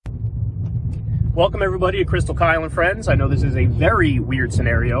Welcome everybody to Crystal, Kyle, and Friends. I know this is a very weird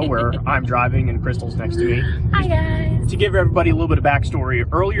scenario where I'm driving and Crystal's next to me. Hi guys. To give everybody a little bit of backstory,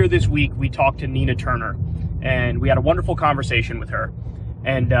 earlier this week we talked to Nina Turner and we had a wonderful conversation with her.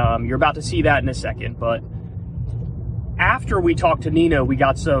 And you're about to see that in a second, but after we talked to Nina, we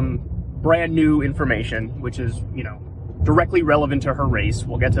got some brand new information, which is, directly relevant to her race.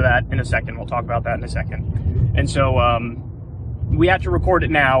 We'll get to that in a second. We'll talk about that in a second. And so, we had to record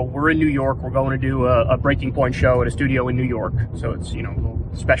it now. We're in New York. We're going to do a Breaking Point show at a studio in New York. So it's, a little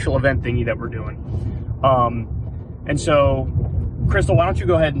special event thingy that we're doing. And so, Crystal, why don't you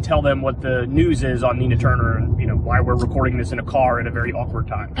go ahead and tell them what the news is on Nina Turner and, why we're recording this in a car at a very awkward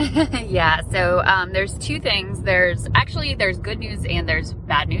time. Yeah, so there's two things. There's good news and there's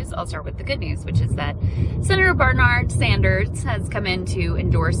bad news. I'll start with the good news, which is that Senator Bernard Sanders has come in to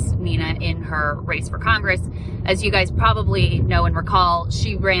endorse Nina in her race for Congress. As you guys probably know and recall, this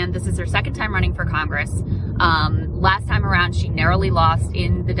is her second time running for Congress. Last time around, she narrowly lost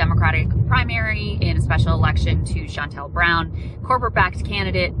in the Democratic primary in a special election to Shontel Brown, corporate-backed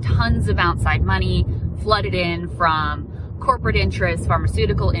candidate, tons of outside money flooded in from corporate interests,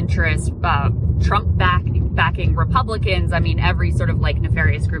 pharmaceutical interests, Trump backing Republicans. I mean, every sort of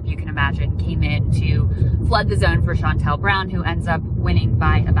nefarious group you can imagine came in to flood the zone for Shontel Brown, who ends up winning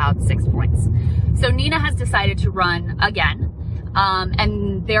by about 6 points. So Nina has decided to run again.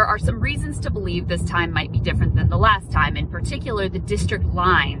 And there are some reasons to believe this time might be different than the last time. In particular, the district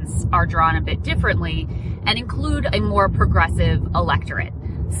lines are drawn a bit differently and include a more progressive electorate.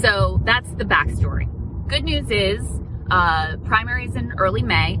 So that's the backstory. Good news is, primaries in early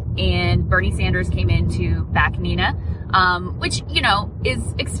May, and Bernie Sanders came in to back Nina, which,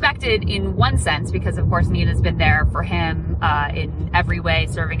 is expected in one sense, because of course Nina's been there for him in every way,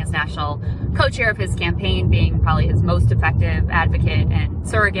 serving as national co-chair of his campaign, being probably his most effective advocate and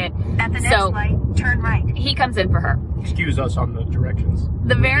surrogate. At the next light, turn right. He comes in for her. Excuse us on the directions.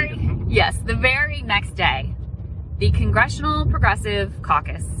 The very next day, the Congressional Progressive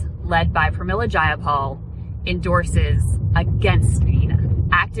Caucus, led by Pramila Jayapal, endorses against Nina,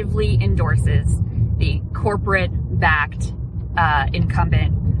 actively endorses the corporate-backed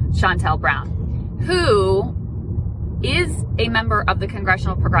incumbent Shontel Brown, who is a member of the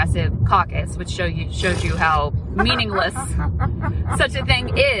Congressional Progressive Caucus, which shows you how meaningless such a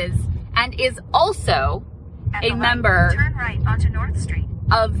thing is, and is also a member turn right onto North Street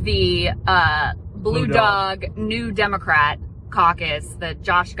of the Blue Dog New Democrat Caucus, the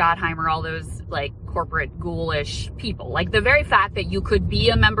Josh Gottheimer, all those corporate ghoulish people. The very fact that you could be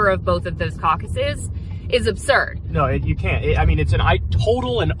a member of both of those caucuses is absurd. No, you can't. It's an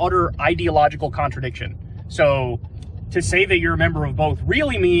total and utter ideological contradiction. So to say that you're a member of both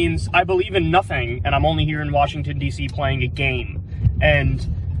really means I believe in nothing and I'm only here in Washington, D.C. playing a game. And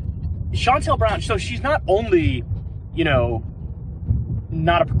Shontel Brown, so she's not only,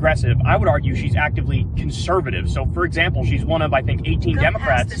 not a progressive. I would argue she's actively conservative. So, for example, she's one of, I think, 18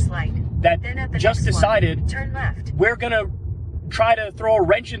 Democrats that just decided turn left. We're going to try to throw a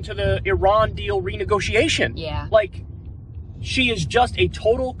wrench into the Iran deal renegotiation. Yeah. She is just a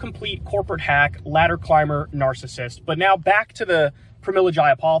total, complete corporate hack, ladder climber, narcissist. But now back to the Pramila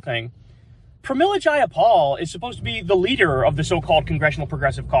Jayapal thing. Pramila Jayapal is supposed to be the leader of the so-called Congressional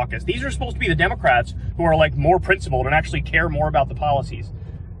Progressive Caucus. These are supposed to be the Democrats who are more principled and actually care more about the policies.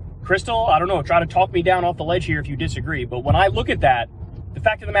 Crystal, I don't know, try to talk me down off the ledge here if you disagree. But when I look at that, the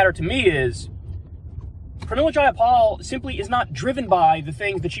fact of the matter to me is Pramila Jayapal simply is not driven by the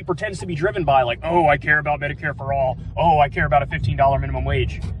things that she pretends to be driven by, I care about Medicare for all. Oh, I care about a $15 minimum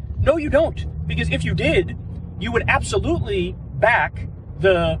wage. No, you don't. Because if you did, you would absolutely back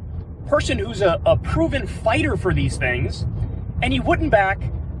the person who's a proven fighter for these things, and you wouldn't back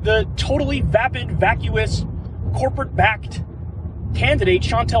the totally vapid, vacuous, corporate-backed candidate,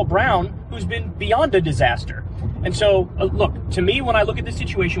 Shontel Brown, who's been beyond a disaster. And so, look, to me, when I look at this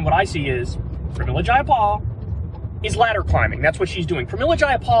situation, what I see is Pramila Jayapal is ladder climbing. That's what she's doing. Pramila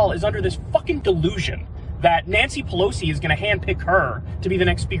Jayapal is under this fucking delusion that Nancy Pelosi is going to handpick her to be the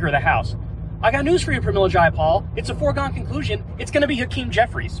next Speaker of the House. I got news for you, Pramila Jayapal. It's a foregone conclusion. It's going to be Hakeem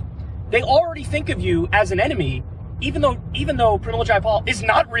Jeffries. They already think of you as an enemy, even though Pramila Jayapal is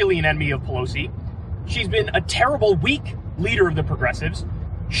not really an enemy of Pelosi. She's been a terrible, weak leader of the progressives.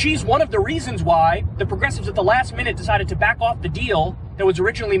 She's one of the reasons why the progressives at the last minute decided to back off the deal that was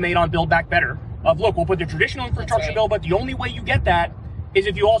originally made on Build Back Better. Look, we'll put the traditional infrastructure bill, but the only way you get that is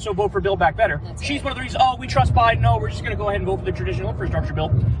if you also vote for Build Back Better. She's one of the reasons, we trust Biden. No, we're just going to go ahead and vote for the traditional infrastructure bill.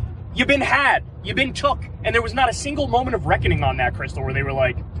 You've been had. You've been took. And there was not a single moment of reckoning on that, Crystal, where they were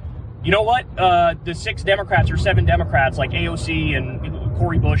like, you know what? The 6 Democrats or 7 Democrats like AOC and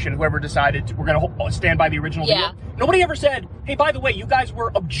Cori Bush and whoever decided we're going to stand by the original deal. Nobody ever said, hey, by the way, you guys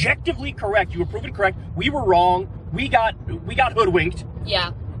were objectively correct. You were proven correct. We were wrong. We got hoodwinked.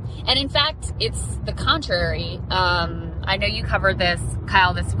 Yeah. And in fact, it's the contrary. I know you covered this,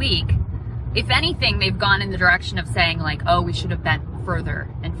 Kyle, this week. If anything, they've gone in the direction of saying, like, oh, we should have been further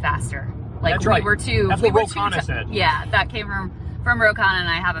and faster. Like, That's right. we were too... That's what Ro Khanna said. Yeah, that came from Ro Khanna, and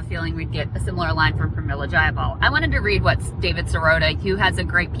I have a feeling we'd get a similar line from Pramila Jayapal. I wanted to read what David Sirota, who has a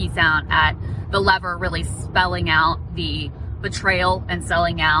great piece out at The Lever, really spelling out the betrayal and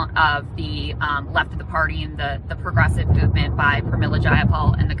selling out of the left of the party and the progressive movement by Pramila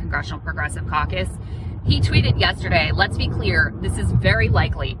Jayapal and the Congressional Progressive Caucus. He tweeted yesterday, let's be clear, this is very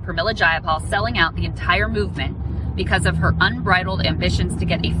likely Pramila Jayapal selling out the entire movement because of her unbridled ambitions to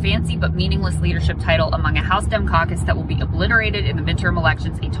get a fancy but meaningless leadership title among a House Dem caucus that will be obliterated in the midterm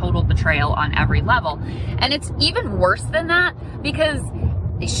elections, a total betrayal on every level. And it's even worse than that because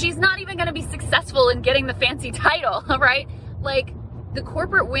she's not even going to be successful in getting the fancy title, right? Like, the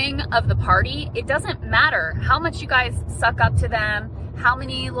corporate wing of the party, it doesn't matter how much you guys suck up to them, how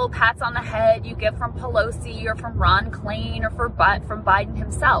many little pats on the head you get from Pelosi or from Ron Klain or from Biden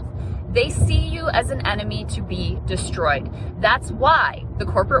himself. They see you as an enemy to be destroyed. That's why the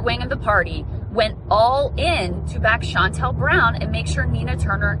corporate wing of the party went all in to back Shontel Brown and make sure Nina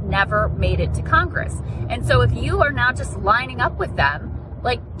Turner never made it to Congress. And so if you are now just lining up with them,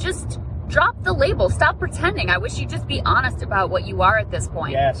 like, just drop the label. Stop pretending. I wish you'd just be honest about what you are at this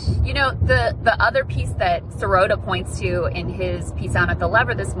point. Yes. You know, the other piece that Sirota points to in his piece out at The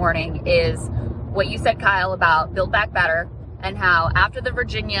Lever this morning is what you said, Kyle, about Build Back Better, and how after the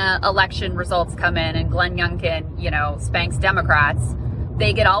Virginia election results come in and Glenn Youngkin, you know, spanks Democrats,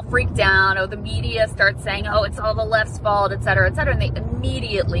 they get all freaked out. Oh, the media starts saying, oh, it's all the left's fault, et cetera, and they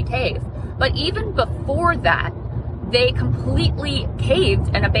immediately cave. But even before that, they completely caved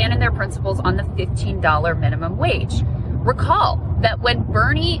and abandoned their principles on the $15 minimum wage. Recall that when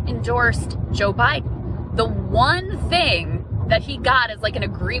Bernie endorsed Joe Biden, the one thing that he got as like an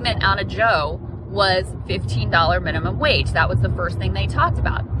agreement out of Joe was $15 minimum wage. That was the first thing they talked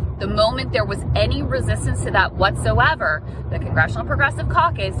about. The moment there was any resistance to that whatsoever, the Congressional Progressive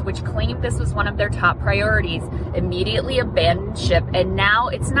Caucus, which claimed this was one of their top priorities, immediately abandoned ship, and now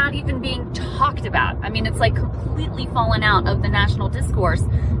it's not even being talked about. I mean, it's like completely fallen out of the national discourse.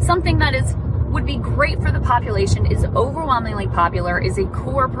 Something that would be great for the population, is overwhelmingly popular, is a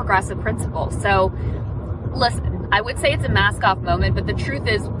core progressive principle. So, listen, I would say it's a mask-off moment, but the truth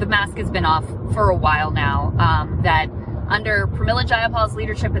is the mask has been off for a while now. That under Pramila Jayapal's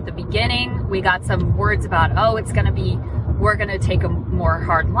leadership at the beginning, we got some words about, oh, we're going to take a more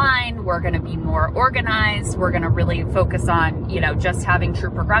hard line. We're going to be more organized. We're going to really focus on, you know, just having true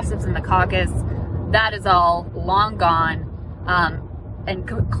progressives in the caucus. That is all long gone. And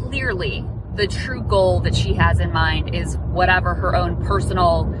clearly the true goal that she has in mind is whatever her own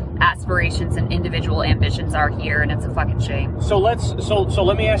personal aspirations and individual ambitions are here. And it's a fucking shame. So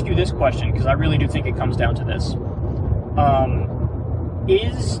let me ask you this question, because I really do think it comes down to this.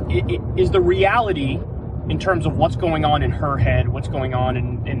 Is the reality in terms of what's going on in her head, what's going on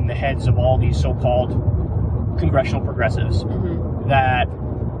in the heads of all these so-called congressional progressives, that,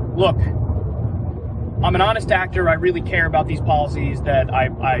 look, I'm an honest actor, I really care about these policies that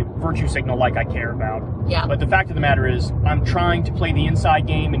I virtue signal like I care about. Yeah. But the fact of the matter is, I'm trying to play the inside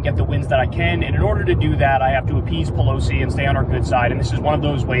game and get the wins that I can, and in order to do that, I have to appease Pelosi and stay on her good side, and this is one of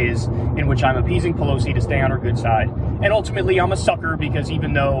those ways in which I'm appeasing Pelosi to stay on her good side. And ultimately, I'm a sucker, because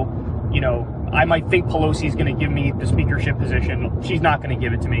even though, you know, I might think Pelosi's going to give me the speakership position, she's not going to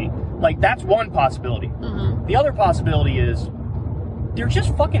give it to me. Like, that's one possibility. The other possibility is they're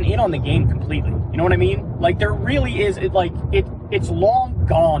just fucking in on the game completely. You know what I mean? Like, there really is, it's long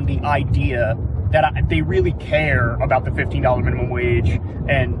gone, the idea that they really care about the $15 minimum wage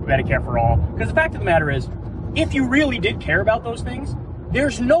and Medicare for all. Because the fact of the matter is, if you really did care about those things,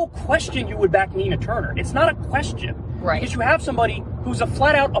 there's no question you would back Nina Turner. It's not a question. Right. Because you have somebody who's a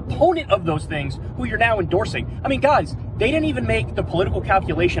flat-out opponent of those things who you're now endorsing. I mean, guys, they didn't even make the political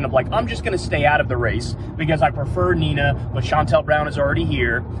calculation of, like, I'm just going to stay out of the race because I prefer Nina, but Shontel Brown is already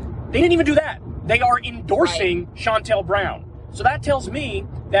here. They didn't even do that. They are endorsing Shontel Brown. So that tells me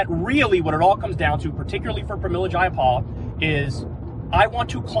that really what it all comes down to, particularly for Pramila Jayapal, is I want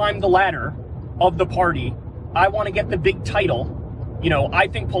to climb the ladder of the party. I want to get the big title. You know, I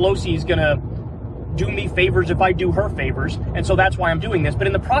think Pelosi is going to do me favors if I do her favors, and so that's why I'm doing this. But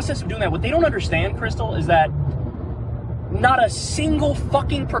in the process of doing that, what they don't understand, Crystal, is that not a single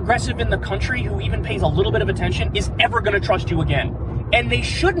fucking progressive in the country who even pays a little bit of attention is ever going to trust you again. And they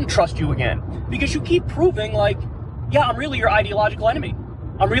shouldn't trust you again, because you keep proving, like, yeah, I'm really your ideological enemy.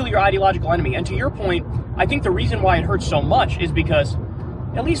 I'm really your ideological enemy. And to your point, I think the reason why it hurts so much is because,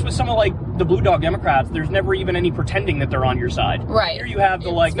 at least with some of like the blue dog Democrats, there's never even any pretending that they're on your side. Right. Here you have the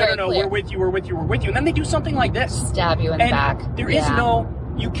It's no, very clear. we're with you, and then they do something like this. Stab you in the And back. there is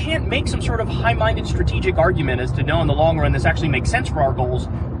you can't make some sort of high-minded strategic argument as to no, in the long run, this actually makes sense for our goals,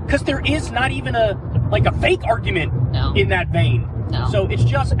 because there is not even a fake argument in that vein. No. So it's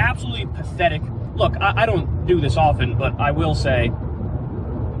just absolutely pathetic. Look, I don't do this often, but I will say,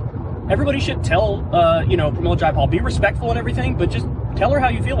 everybody should tell, Pramila Jayapal, be respectful and everything, but just tell her how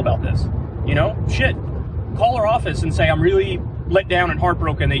you feel about this. Call her office and say, I'm really let down and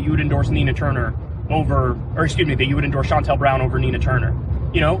heartbroken that you would endorse Nina Turner that you would endorse Shontel Brown over Nina Turner.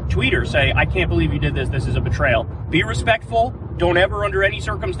 Tweet her, say, I can't believe you did this. This is a betrayal. Be respectful. Don't ever, under any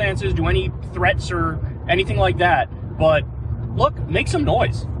circumstances, do any threats or anything like that. But look, make some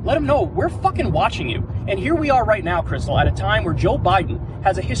noise. Let them know we're fucking watching you. And here we are right now, Crystal, at a time where Joe Biden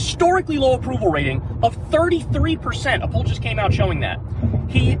has a historically low approval rating of 33%. A poll just came out showing that.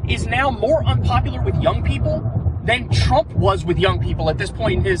 He is now more unpopular with young people than Trump was with young people at this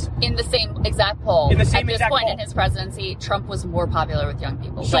point in the same exact poll. In the same at this exact point poll. in his presidency, Trump was more popular with young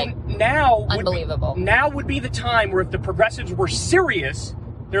people. So now unbelievable. Now would be the time where if the progressives were serious,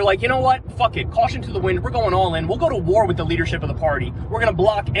 they're like, you know what? Fuck it. Caution to the wind. We're going all in. We'll go to war with the leadership of the party. We're going to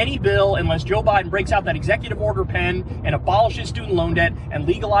block any bill unless Joe Biden breaks out that executive order pen and abolishes student loan debt and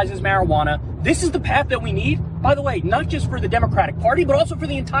legalizes marijuana. This is the path that we need. By the way, not just for the Democratic Party, but also for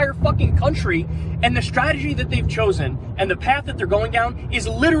the entire fucking country. And the strategy that they've chosen and the path that they're going down is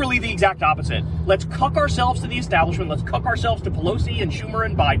literally the exact opposite. Let's cuck ourselves to the establishment. Let's cuck ourselves to Pelosi and Schumer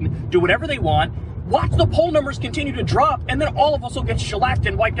and Biden. Do whatever they want. Watch the poll numbers continue to drop, and then all of us will get shellacked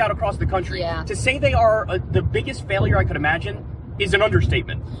and wiped out across the country. Yeah. To say they are the biggest failure I could imagine is an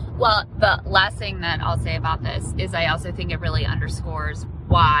understatement. Well, the last thing that I'll say about this is I also think it really underscores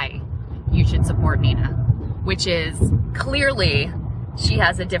why you should support Nina, which is clearly she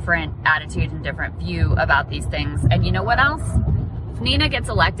has a different attitude and different view about these things. And you know what else? If Nina gets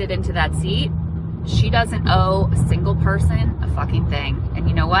elected into that seat, she doesn't owe a single person a fucking thing. And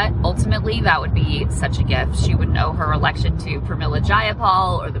you know what? Ultimately, that would be such a gift. She wouldn't owe her election to Pramila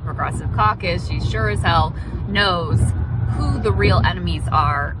Jayapal or the Progressive Caucus. She sure as hell knows who the real enemies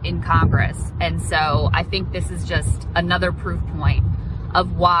are in Congress. And so I think this is just another proof point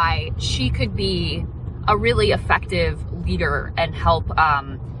of why she could be a really effective leader and help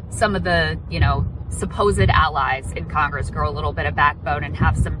some of the, supposed allies in Congress grow a little bit of backbone and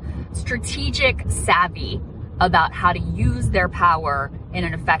have some strategic savvy about how to use their power in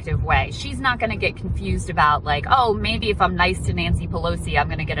an effective way. She's not going to get confused about maybe if I'm nice to Nancy Pelosi, I'm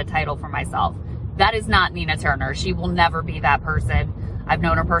going to get a title for myself. That is not Nina Turner. She will never be that person. I've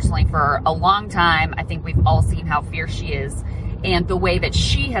known her personally for a long time. I think we've all seen how fierce she is and the way that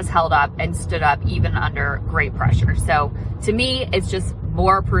she has held up and stood up even under great pressure. So to me, it's just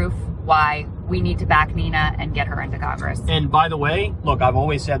more proof why we need to back Nina and get her into Congress. And by the way, look, I've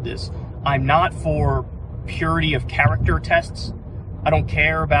always said this. I'm not for purity of character tests. I don't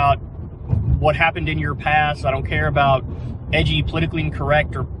care about what happened in your past. I don't care about edgy, politically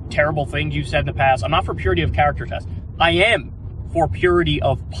incorrect, or terrible things you've said in the past. I'm not for purity of character tests. I am for purity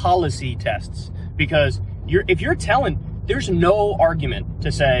of policy tests. Because there's no argument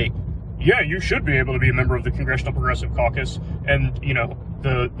to say, yeah, you should be able to be a member of the Congressional Progressive Caucus and,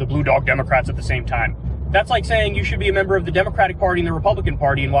 the Blue Dog Democrats at the same time. That's like saying you should be a member of the Democratic Party and the Republican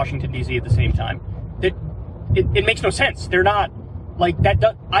Party in Washington, D.C. at the same time. It makes no sense. They're not,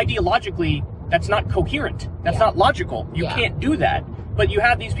 ideologically, that's not coherent. That's not logical. You can't do that. But you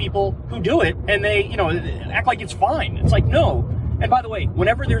have these people who do it, and they, act like it's fine. It's like, no. And by the way,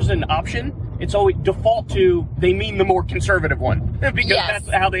 whenever there's an option, it's always default to they mean the more conservative one because that's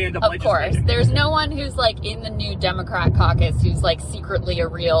how they end up legislating. Of course. There's no one who's in the new Democrat caucus who's secretly a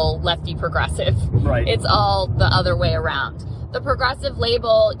real lefty progressive. Right. It's all the other way around. The progressive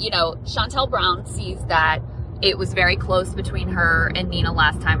label, Shontel Brown sees that it was very close between her and Nina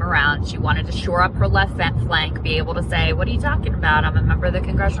last time around. She wanted to shore up her left flank, be able to say, what are you talking about? I'm a member of the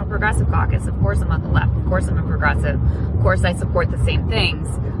Congressional Progressive Caucus. Of course I'm on the left. Of course I'm a progressive. Of course I support the same things.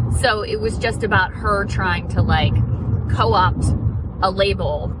 So it was just about her trying to co-opt a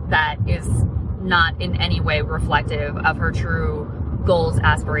label that is not in any way reflective of her true goals,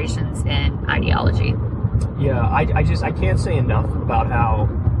 aspirations, and ideology. Yeah, I can't say enough about how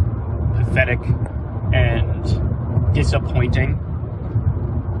pathetic and disappointing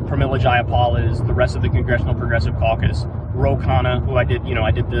Pramila Jayapal is, the rest of the Congressional Progressive Caucus. Ro Khanna, who I did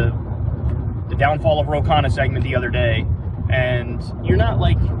the downfall of Ro Khanna segment the other day, and you're not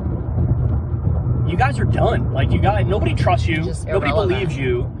you guys are done. Like, nobody trusts you. Just Nobody irrelevant. believes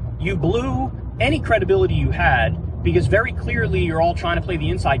you. You blew any credibility you had because very clearly you're all trying to play the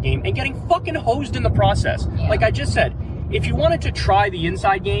inside game and getting fucking hosed in the process. Yeah. Like I just said, if you wanted to try the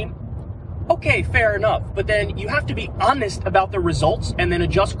inside game, okay, fair enough. But then you have to be honest about the results and then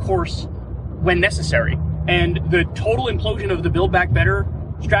adjust course when necessary. And the total implosion of the Build Back Better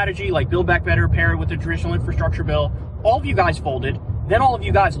strategy, like Build Back Better paired with the traditional infrastructure bill, all of you guys folded, then all of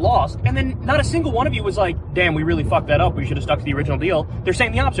you guys lost, and then not a single one of you was like, damn, we really fucked that up, we should have stuck to the original deal. They're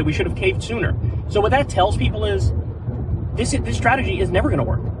saying the opposite, we should have caved sooner. So what that tells people is, this strategy is never gonna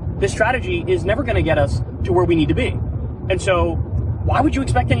work. This strategy is never gonna get us to where we need to be. And so, why would you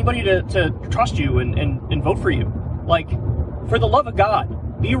expect anybody to trust you and vote for you? Like, for the love of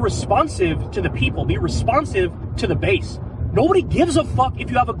God, be responsive to the people, be responsive to the base. Nobody gives a fuck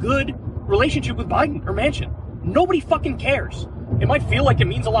if you have a good relationship with Biden or Manchin. Nobody fucking cares. It might feel like it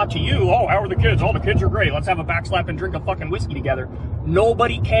means a lot to you. Oh, how are the kids? Oh, the kids are great. Let's have a backslap and drink a fucking whiskey together.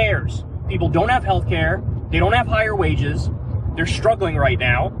 Nobody cares. People don't have health care. They don't have higher wages. They're struggling right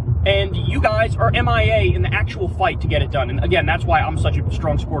now. And you guys are MIA in the actual fight to get it done. And again, that's why I'm such a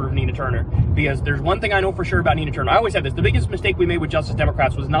strong supporter of Nina Turner. Because there's one thing I know for sure about Nina Turner. I always said this. The biggest mistake we made with Justice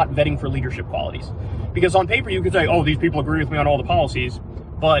Democrats was not vetting for leadership qualities. Because on paper, you could say, oh, these people agree with me on all the policies.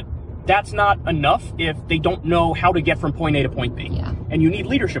 But that's not enough if they don't know how to get from point A to point B. Yeah. And you need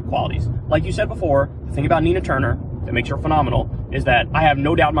leadership qualities. Like you said before, the thing about Nina Turner that makes her phenomenal is that I have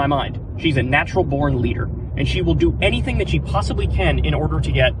no doubt in my mind she's a natural born leader. And she will do anything that she possibly can in order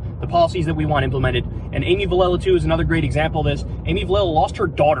to get the policies that we want implemented. And Amy Vilela, too, is another great example of this. Amy Vilela lost her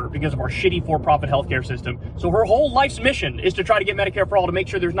daughter because of our shitty for-profit healthcare system. So her whole life's mission is to try to get Medicare for all, to make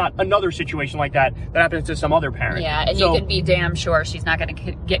sure there's not another situation like that happens to some other parent. Yeah, and you can be damn sure she's not going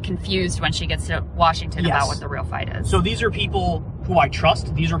to get confused when she gets to Washington about what the real fight is. So these are people who I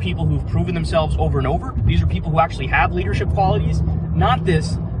trust. These are people who've proven themselves over and over. These are people who actually have leadership qualities, not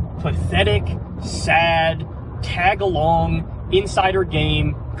this pathetic, sad, tag-along, insider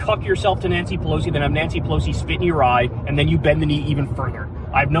game, cuck yourself to Nancy Pelosi, then have Nancy Pelosi spit in your eye, and then you bend the knee even further.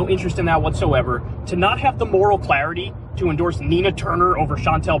 I have no interest in that whatsoever. To not have the moral clarity to endorse Nina Turner over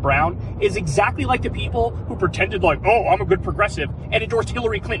Shontel Brown is exactly like the people who pretended like, oh, I'm a good progressive, and endorsed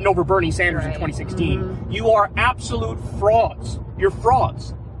Hillary Clinton over Bernie Sanders in 2016. Mm-hmm. You are absolute frauds. You're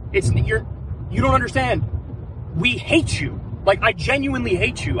frauds. You don't understand. We hate you. Like, I genuinely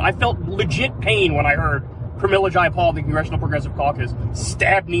hate you. I felt legit pain when I heard Pramila Jayapal of the Congressional Progressive Caucus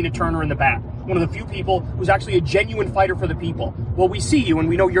stabbed Nina Turner in the back. One of the few people who's actually a genuine fighter for the people. Well, we see you, and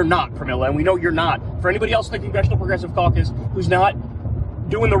we know you're not, Pramila, and we know you're not. For anybody else in the Congressional Progressive Caucus who's not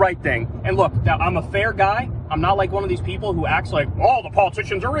doing the right thing. And look, now, I'm a fair guy. I'm not like one of these people who acts like, oh, the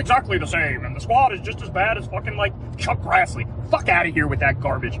politicians are exactly the same, and the squad is just as bad as fucking, like, Chuck Grassley. Fuck out of here with that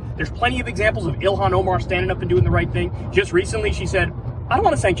garbage. There's plenty of examples of Ilhan Omar standing up and doing the right thing. Just recently, she said, I don't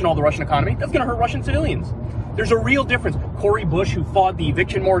want to sanction all the Russian economy. That's going to hurt Russian civilians. There's a real difference. Cori Bush, who fought the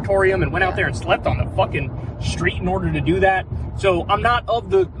eviction moratorium and went out there and slept on the fucking street in order to do that. So I'm not of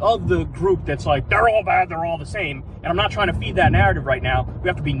the group that's like, they're all bad, they're all the same. And I'm not trying to feed that narrative right now. We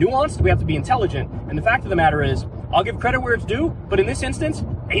have to be nuanced, we have to be intelligent. And the fact of the matter is, I'll give credit where it's due, but in this instance,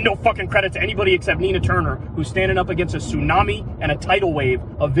 ain't no fucking credit to anybody except Nina Turner, who's standing up against a tsunami and a tidal wave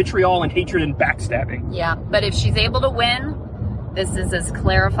of vitriol and hatred and backstabbing. Yeah, but if she's able to win, this is as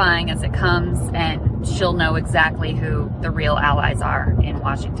clarifying as it comes, and she'll know exactly who the real allies are in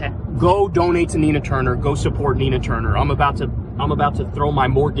Washington. Go donate to Nina Turner. Go support Nina Turner. I'm about to throw my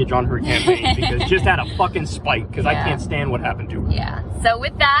mortgage on her campaign because just out of fucking spite, because I can't stand what happened to her. Yeah. So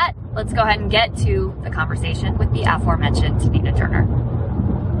with that, let's go ahead and get to the conversation with the aforementioned Nina Turner.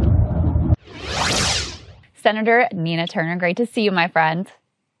 Senator Nina Turner, great to see you, my friend.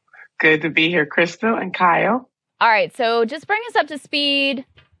 Good to be here, Crystal and Kyle. All right, so just bring us up to speed.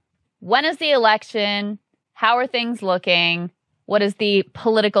 When is the election? How are things looking? What does the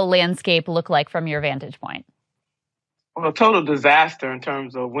political landscape look like from your vantage point? Well, total disaster in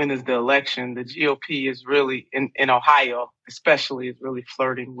terms of when is the election. The GOP is really, in Ohio especially, is really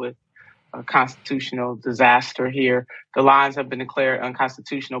flirting with a constitutional disaster here. The lines have been declared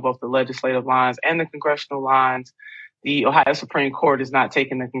unconstitutional, both the legislative lines and the congressional lines. The Ohio Supreme Court is not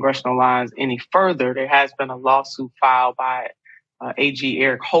taking the congressional lines any further. There has been a lawsuit filed by AG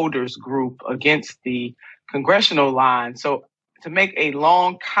Eric Holder's group against the congressional line. So to make a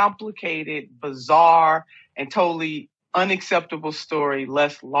long, complicated, bizarre, and totally unacceptable story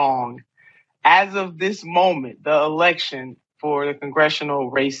less long, as of this moment, the election for the congressional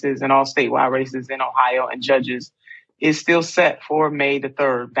races and all statewide races in Ohio and judges is still set for May the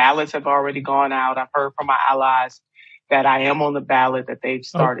 3rd. Ballots have already gone out. I've heard from my allies that I am on the ballot, that they've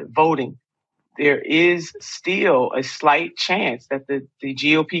started voting. there is still a slight chance that the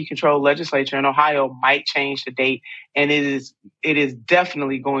GOP-controlled legislature in Ohio might change the date, and it is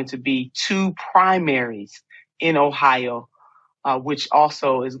definitely going to be 2 primaries in Ohio, which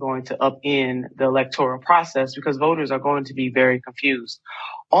also is going to upend the electoral process because voters are going to be very confused.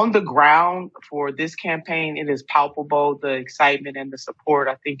 On the ground for this campaign, it is palpable, the excitement and the support,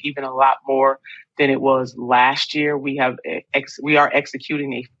 I think even a lot more than it was last year. We are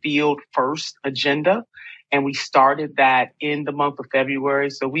executing a field first agenda, and we started that in the month of February.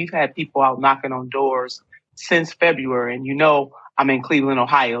 So we've had people out knocking on doors since February. And I'm in Cleveland,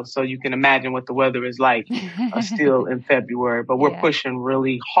 Ohio, so you can imagine what the weather is like still in February. But we're pushing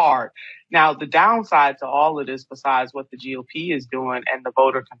really hard. Now, the downside to all of this, besides what the GOP is doing and the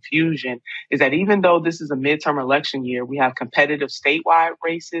voter confusion, is that even though this is a midterm election year, we have competitive statewide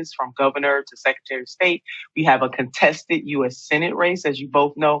races from governor to secretary of state. We have a contested U.S. Senate race. As you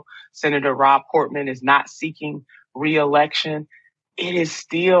both know, Senator Rob Portman is not seeking re-election. It is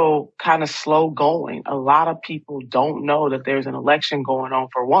still kind of slow going. A lot of people don't know that there's an election going on,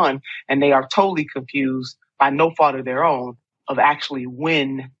 for one, and they are totally confused by no fault of their own of actually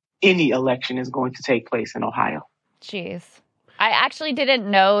when any election is going to take place in Ohio. Jeez. I actually didn't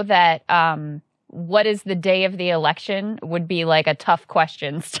know that what is the day of the election would be like a tough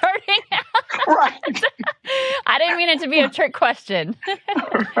question starting out. Right. I didn't mean it to be a trick question.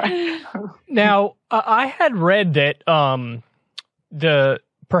 Right. Now, I had read that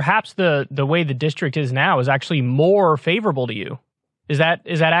perhaps the way the district is now is actually more favorable to you. Is that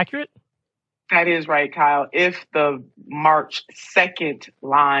accurate? That is right, Kyle. If the March 2nd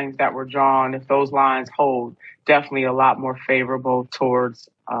lines that were drawn, if those lines hold, definitely a lot more favorable towards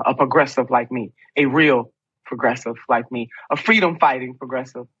a progressive like me, a real progressive like me, a freedom-fighting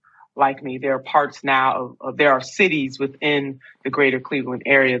progressive like me. There are parts now there are cities within the greater Cleveland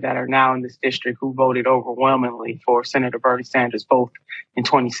area that are now in this district who voted overwhelmingly for Senator Bernie Sanders, both in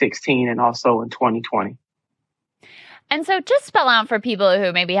 2016 and also in 2020. And so just spell out for people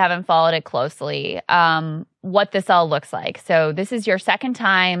who maybe haven't followed it closely what this all looks like. So this is your second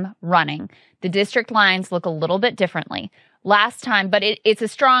time running. The district lines look a little bit differently. Last time, but it's a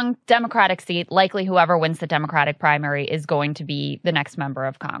strong Democratic seat. Likely whoever wins the Democratic primary is going to be the next member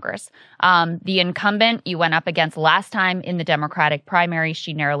of Congress. The incumbent you went up against last time in the Democratic primary,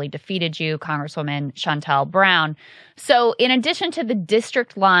 she narrowly defeated you, Congresswoman Shontel Brown. So in addition to the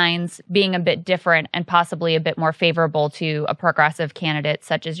district lines being a bit different and possibly a bit more favorable to a progressive candidate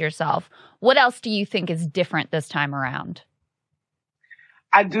such as yourself, what else do you think is different this time around?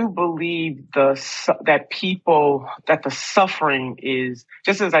 I do believe that the suffering is,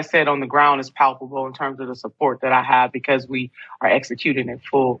 just as I said, on the ground is palpable in terms of the support that I have because we are executing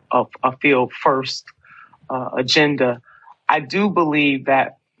a field first agenda. I do believe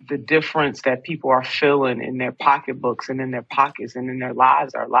that the difference that people are feeling in their pocketbooks and in their pockets and in their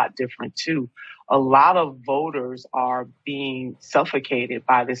lives are a lot different too. A lot of voters are being suffocated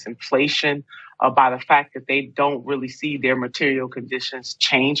by this inflation, by the fact that they don't really see their material conditions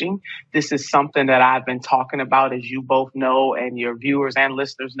changing. This is something that I've been talking about, as you both know, and your viewers and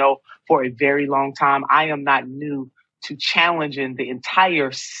listeners know, for a very long time. I am not new to challenging the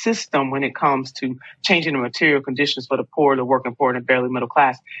entire system when it comes to changing the material conditions for the poor, the working poor, and the barely middle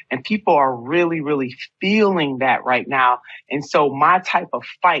class. And people are really, really feeling that right now. And so my type of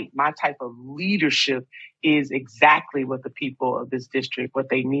fight, my type of leadership is exactly what the people of this district, what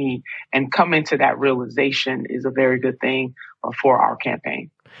they need. And coming to that realization is a very good thing for our campaign.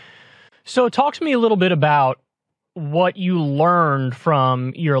 So talk to me a little bit about what you learned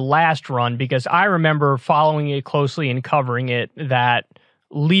from your last run, because I remember following it closely and covering it, that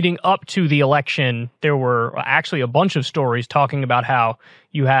leading up to the election, there were actually a bunch of stories talking about how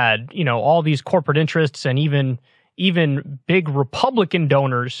you had, all these corporate interests and even big Republican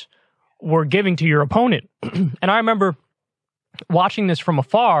donors were giving to your opponent. And I remember watching this from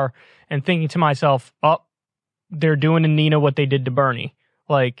afar and thinking to myself, they're doing to Nina what they did to Bernie.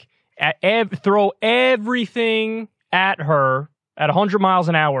 Like, throw everything at her at 100 miles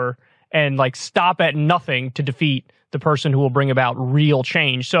an hour and stop at nothing to defeat the person who will bring about real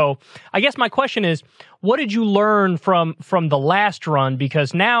change. So I guess my question is, what did you learn from the last run?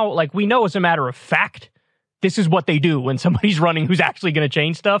 Because now, we know as a matter of fact, this is what they do when somebody's running who's actually going to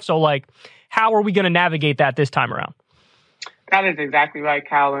change stuff. So how are we going to navigate that this time around? That is exactly right,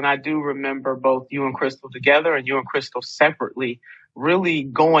 Kyle. And I do remember both you and Crystal together and you and Crystal separately really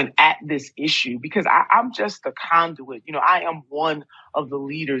going at this issue, because I'm just a conduit. I am one of the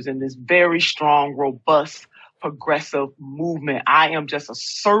leaders in this very strong, robust progressive movement. I am just a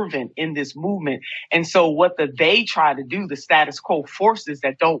servant in this movement. And so what they try to do, the status quo forces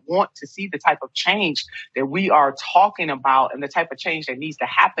that don't want to see the type of change that we are talking about and the type of change that needs to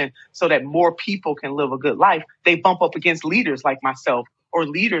happen so that more people can live a good life, they bump up against leaders like myself or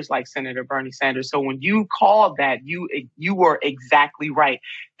leaders like Senator Bernie Sanders. So when you called that, you were exactly right.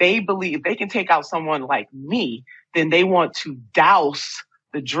 They believe if they can take out someone like me, then they want to douse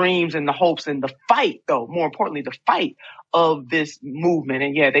the dreams and the hopes and the fight, though, more importantly, the fight of this movement.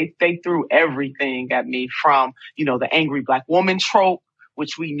 And yeah, they threw everything at me from, the angry Black woman trope,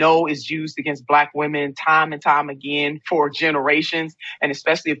 which we know is used against Black women time and time again for generations. And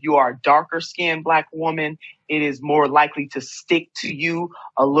especially if you are a darker skinned Black woman, it is more likely to stick to you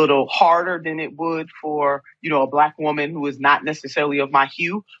a little harder than it would for, a Black woman who is not necessarily of my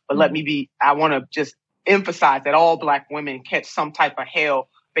hue. But I want to just emphasize that all Black women catch some type of hell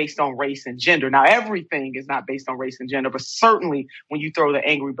based on race and gender. Now, everything is not based on race and gender, but certainly when you throw the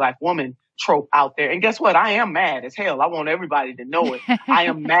angry Black woman trope out there, and guess what? I am mad as hell. I want everybody to know it. I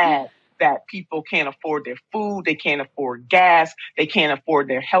am mad that people can't afford their food. They can't afford gas. They can't afford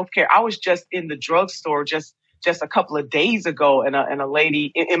their health care. I was just in the drugstore just a couple of days ago, and a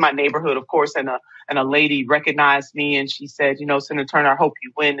lady in my neighborhood, of course, and a lady recognized me, and she said, Senator Turner, I hope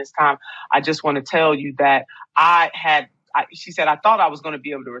you win this time. I just want to tell you that she said, I thought I was going to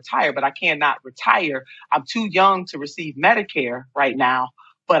be able to retire, but I cannot retire. I'm too young to receive Medicare right now,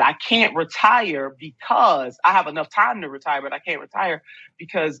 but I can't retire because I have enough time to retire, but I can't retire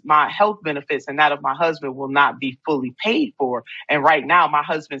because my health benefits and that of my husband will not be fully paid for. And right now, my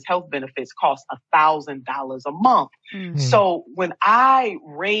husband's health benefits cost $1,000 a month. Mm-hmm. So when I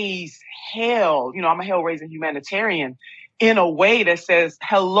raise hell, I'm a hell-raising humanitarian in a way that says,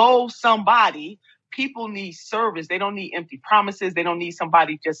 hello, somebody. People need service. They don't need empty promises. They don't need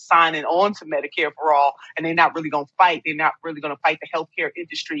somebody just signing on to Medicare for all, and they're not really going to fight. They're not really going to fight the healthcare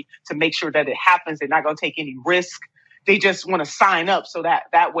industry to make sure that it happens. They're not going to take any risk. They just want to sign up so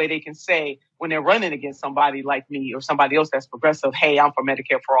that way they can say when they're running against somebody like me or somebody else that's progressive, hey, I'm for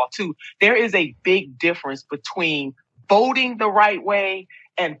Medicare for all too. There is a big difference between voting the right way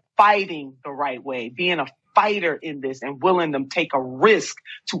and fighting the right way, being a fighter in this and willing to take a risk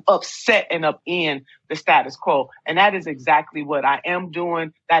to upset and upend the status quo. And that is exactly what I am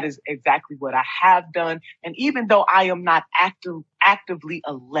doing. That is exactly what I have done. And even though I am not actively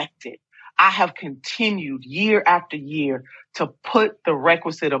elected, I have continued year after year to put the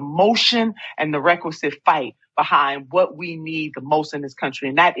requisite emotion and the requisite fight behind what we need the most in this country.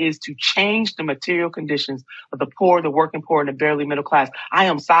 And that is to change the material conditions of the poor, the working poor, and the barely middle class. I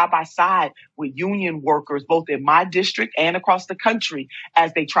am side by side with union workers, both in my district and across the country,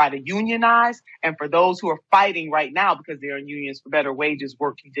 as they try to unionize. And for those who are fighting right now because they're in unions for better wages,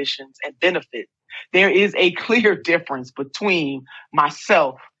 work conditions, and benefits, there is a clear difference between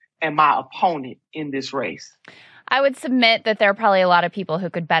myself and my opponent in this race. I would submit that there are probably a lot of people who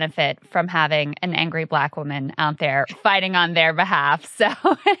could benefit from having an angry Black woman out there fighting on their behalf. So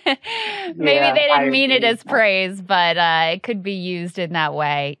maybe they didn't mean it as praise, but it could be used in that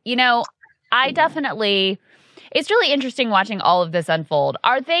way. It's really interesting watching all of this unfold.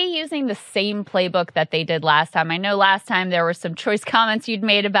 Are they using the same playbook that they did last time? I know last time there were some choice comments you'd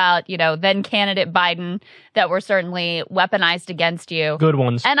made about, then candidate Biden that were certainly weaponized against you. Good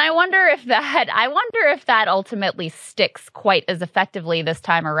ones. And I wonder if that ultimately sticks quite as effectively this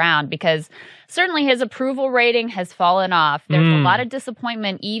time around, because certainly his approval rating has fallen off. There's a lot of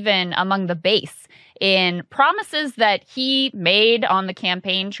disappointment even among the base in promises that he made on the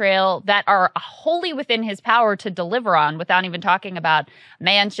campaign trail that are wholly within his power to deliver on, without even talking about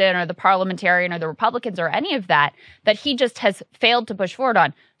Manchin or the parliamentarian or the Republicans or any of that he just has failed to push forward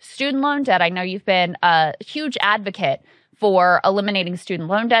on. Student loan debt. I know you've been a huge advocate for eliminating student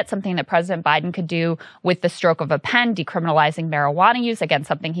loan debt, something that President Biden could do with the stroke of a pen, decriminalizing marijuana use, again,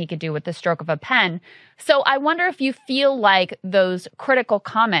 something he could do with the stroke of a pen. So I wonder if you feel like those critical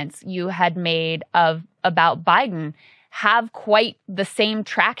comments you had made about Biden have quite the same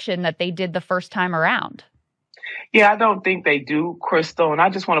traction that they did the first time around. Yeah, I don't think they do, Crystal. And I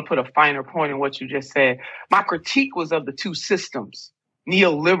just want to put a finer point on what you just said. My critique was of the two systems,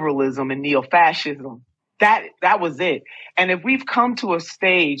 neoliberalism and neo-fascism. That was it. And if we've come to a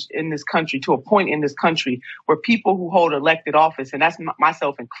stage in this country, to a point in this country where people who hold elected office, and that's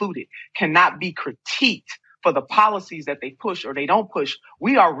myself included, cannot be critiqued for the policies that they push or they don't push,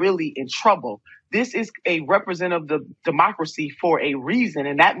 we are really in trouble. This is a representative democracy for a reason.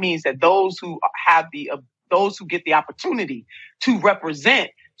 And that means that those who get the opportunity to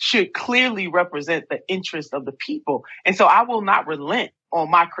represent should clearly represent the interests of the people. And so I will not relent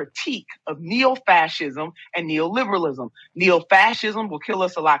on my critique of neo-fascism and neoliberalism. Neo-fascism will kill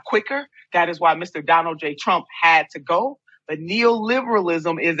us a lot quicker. That is why Mr. Donald J. Trump had to go. But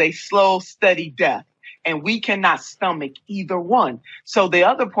neoliberalism is a slow, steady death. And we cannot stomach either one. So the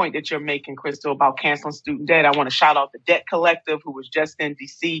other point that you're making, Crystal, about canceling student debt, I want to shout out the Debt Collective, who was just in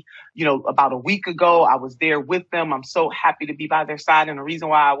D.C., about a week ago. I was there with them. I'm so happy to be by their side. And the reason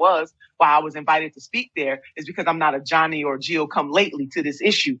why I was invited to speak there is because I'm not a Johnny or Jill come lately to this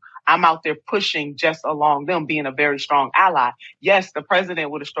issue. I'm out there pushing just along them, being a very strong ally. Yes, the president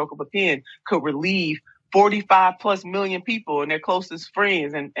with a stroke of a pen could relieve 45 plus million people and their closest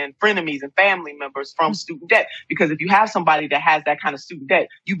friends and frenemies and family members from student debt. Because if you have somebody that has that kind of student debt,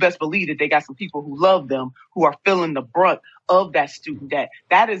 you best believe that they got some people who love them who are feeling the brunt of that student debt.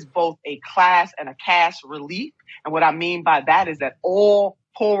 That is both a class and a caste relief. And what I mean by that is that all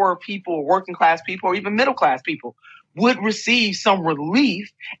poorer people, working class people, or even middle class people would receive some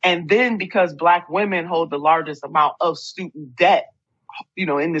relief. And then because Black women hold the largest amount of student debt,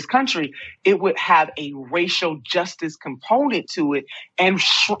 in this country, it would have a racial justice component to it and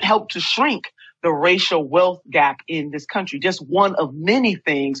help to shrink the racial wealth gap in this country. Just one of many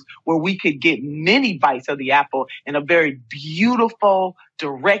things where we could get many bites of the apple in a very beautiful,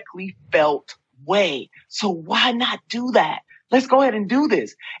 directly felt way. So why not do that? Let's go ahead and do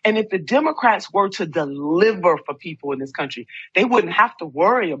this. And if the Democrats were to deliver for people in this country, they wouldn't have to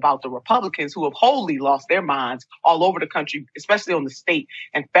worry about the Republicans who have wholly lost their minds all over the country, especially on the state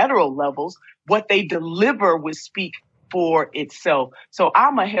and federal levels. What they deliver would speak for itself. So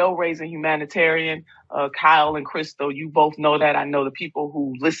I'm a hell-raising humanitarian. Kyle and Crystal, you both know that. I know the people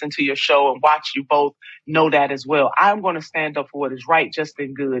who listen to your show and watch you both know that as well. I'm going to stand up for what is right, just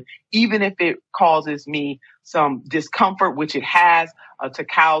and good, even if it causes me some discomfort, which it has. To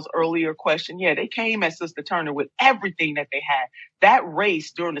Kyle's earlier question, yeah, they came at Sister Turner with everything that they had. That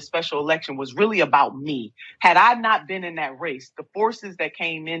race during the special election was really about me. Had I not been in that race, the forces that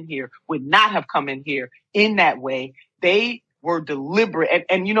came in here would not have come in here in that way. They were deliberate.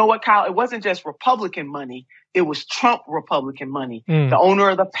 And you know what, Kyle? It wasn't just Republican money. It was Trump Republican money. The owner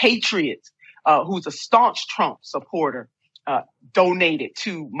of the Patriots, who's a staunch Trump supporter, donated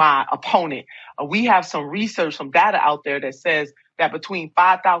to my opponent. We have some research, some data out there that says that between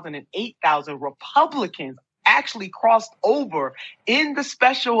 5,000 and 8,000 Republicans actually crossed over in the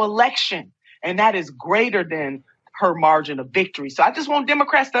special election. And that is greater than her margin of victory. So I just want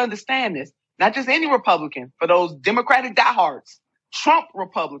Democrats to understand this. Not just any Republican, for those Democratic diehards. Trump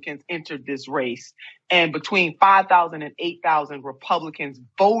Republicans entered this race, and between 5,000 and 8,000 Republicans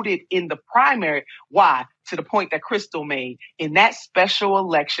voted in the primary. Why? To the point that Crystal made. In that special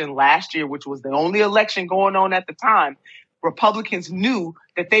election last year, which was the only election going on at the time, Republicans knew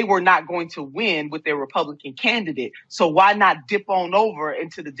that they were not going to win with their Republican candidate. So why not dip on over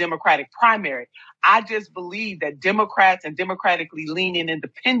into the Democratic primary? I just believe that Democrats and democratically leaning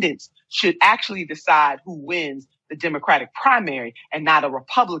independents should actually decide who wins the Democratic primary and not a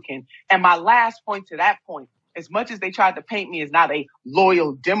Republican. And my last point to that point, as much as they tried to paint me as not a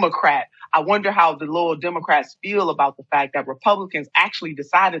loyal Democrat, I wonder how the loyal Democrats feel about the fact that Republicans actually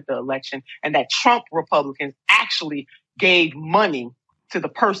decided the election and that Trump Republicans actually gave money to the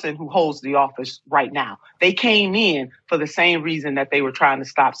person who holds the office right now. They came in for the same reason that they were trying to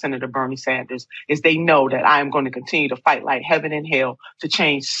stop Senator Bernie Sanders, is they know that I am going to continue to fight like heaven and hell to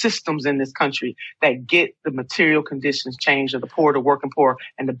change systems in this country that get the material conditions changed of the poor, the working poor,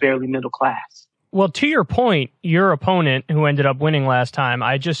 and the barely middle class. Well, to your point, your opponent who ended up winning last time,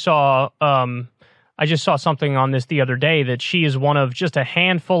 I just saw something on this the other day that she is one of just a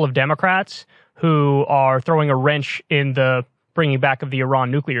handful of Democrats who are throwing a wrench in the bringing back of the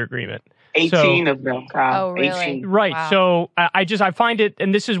Iran nuclear agreement. 18 of them, Kyle. Oh, really? 18. Right. Wow. So I find it,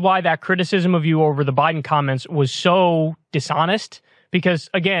 and this is why that criticism of you over the Biden comments was so dishonest, because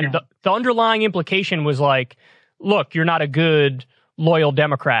again, the underlying implication was like, look, you're not a good, loyal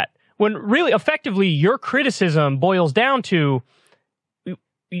Democrat. When really, effectively, your criticism boils down to,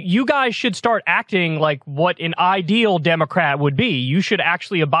 you guys should start acting like what an ideal Democrat would be. You should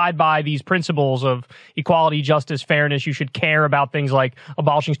actually abide by these principles of equality, justice, fairness. You should care about things like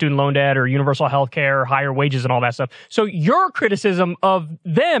abolishing student loan debt or universal health care, or higher wages and all that stuff. So your criticism of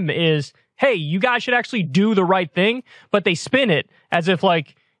them is, hey, you guys should actually do the right thing, but they spin it as if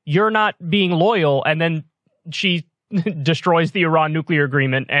like you're not being loyal, and then she destroys the Iran nuclear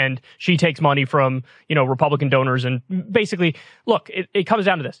agreement and she takes money from, Republican donors. And basically, look, it comes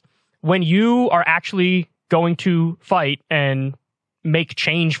down to this. When you are actually going to fight and make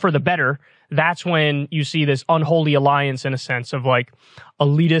change for the better, that's when you see this unholy alliance, in a sense, of like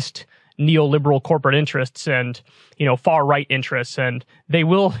elitist neoliberal corporate interests and, far right interests, and they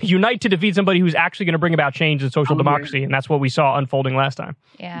will unite to defeat somebody who's actually going to bring about change in social democracy. And that's what we saw unfolding last time.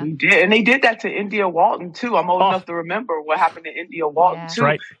 Yeah, we did, and they did that to India Walton too. I'm old enough to remember what happened to India Walton too,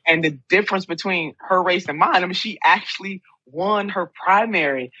 right. And the difference between her race and mine. I mean, she actually won her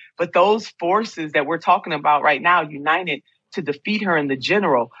primary, but those forces that we're talking about right now united to defeat her in the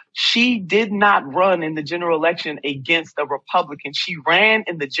general. She did not run in the general election against a Republican. She ran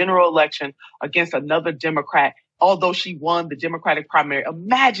in the general election against another Democrat, although she won the Democratic primary.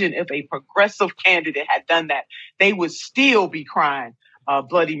 Imagine if a progressive candidate had done that. They would still be crying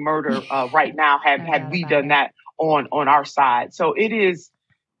bloody murder right now had we done that on our side. So it is,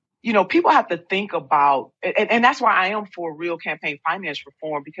 people have to think about, and that's why I am for real campaign finance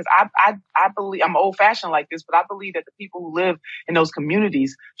reform, because I believe, I'm old fashioned like this, but I believe that the people who live in those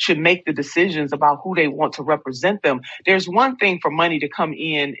communities should make the decisions about who they want to represent them. There's one thing for money to come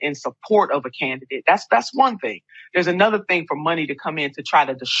in support of a candidate. That's one thing. There's another thing for money to come in to try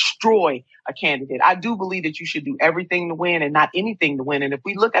to destroy a candidate. I do believe that you should do everything to win and not anything to win. And if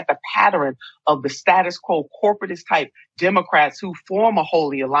we look at the pattern of the status quo corporatist type Democrats who form a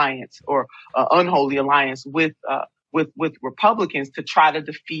holy alliance or unholy alliance with Republicans to try to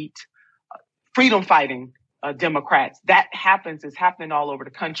defeat freedom fighting Democrats, that is happening all over the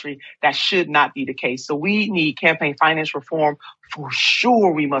country. That should not be the case. So we need campaign finance reform. For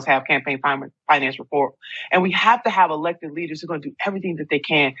sure, we must have campaign finance reform. And we have to have elected leaders who are going to do everything that they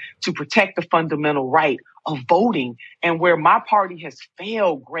can to protect the fundamental right of voting. And where my party has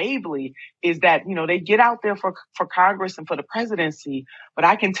failed gravely is that, they get out there for Congress and for the presidency. But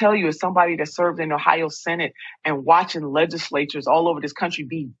I can tell you, as somebody that served in the Ohio Senate and watching legislatures all over this country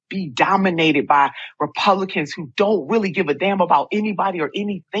be dominated by Republicans who don't really give a damn about anybody or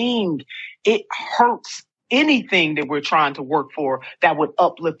anything, it hurts anything that we're trying to work for that would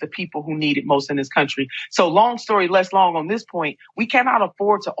uplift the people who need it most in this country. So long story less long on this point, we cannot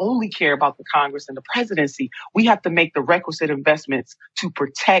afford to only care about the Congress and the presidency. We have to make the requisite investments to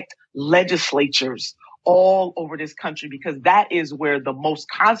protect legislatures all over this country, because that is where the most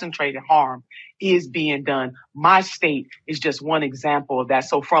concentrated harm is being done. My state is just one example of that.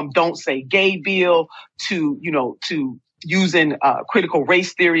 So from Don't Say Gay bill to using critical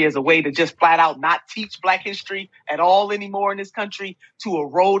race theory as a way to just flat out not teach Black history at all anymore in this country, to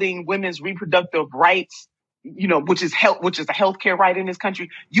eroding women's reproductive rights, which is a healthcare right in this country.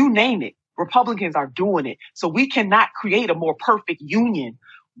 You name it. Republicans are doing it. So we cannot create a more perfect union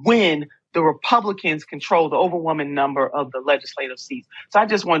when the Republicans control the overwhelming number of the legislative seats. So I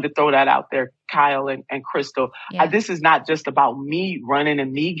just wanted to throw that out there, Kyle and Crystal. Yeah. This is not just about me running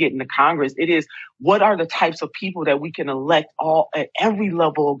and me getting to Congress. It is, what are the types of people that we can elect at every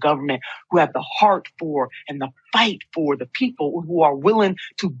level of government who have the heart for and the fight for the people, who are willing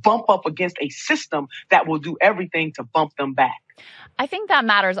to bump up against a system that will do everything to bump them back. I think that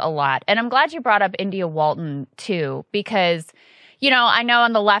matters a lot. And I'm glad you brought up India Walton, too, because I know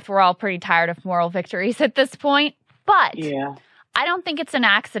on the left, we're all pretty tired of moral victories at this point, but yeah. I don't think it's an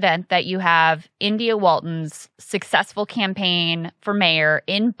accident that you have India Walton's successful campaign for mayor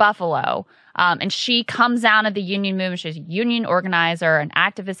in Buffalo. And she comes out of the union movement. She's a union organizer, an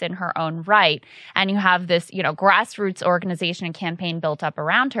activist in her own right. And you have this, grassroots organization and campaign built up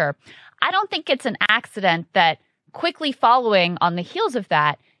around her. I don't think it's an accident that quickly following on the heels of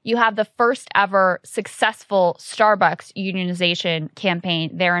that, you have the first ever successful Starbucks unionization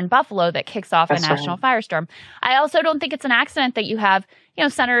campaign there in Buffalo that kicks off a national firestorm. I also don't think it's an accident that you have,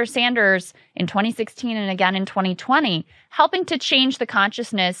 Senator Sanders in 2016 and again in 2020 helping to change the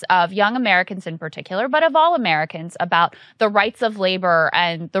consciousness of young Americans in particular, but of all Americans, about the rights of labor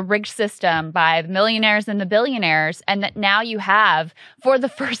and the rigged system by the millionaires and the billionaires. And that now you have, for the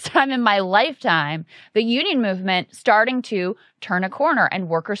first time in my lifetime, the union movement starting to turn a corner and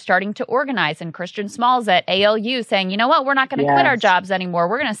workers starting to organize, and Christian Smalls at ALU saying, you know what, we're not going to quit our jobs anymore.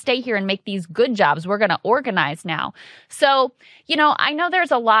 We're going to stay here and make these good jobs. We're going to organize now. So, I know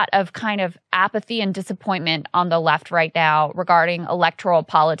there's a lot of kind of apathy and disappointment on the left right now regarding electoral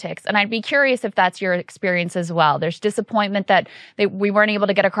politics. And I'd be curious if that's your experience as well. There's disappointment that we weren't able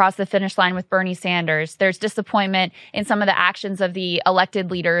to get across the finish line with Bernie Sanders. There's disappointment in some of the actions of the elected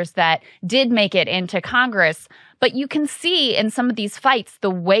leaders that did make it into Congress. But you can see in some of these fights the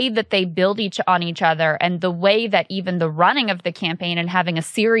way that they build on each other, and the way that even the running of the campaign and having a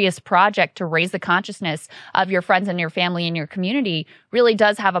serious project to raise the consciousness of your friends and your family and your community really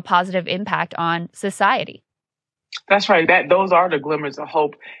does have a positive impact on society. That's right. Those are the glimmers of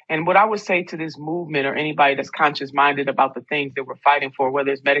hope. And what I would say to this movement or anybody that's conscious minded about the things that we're fighting for,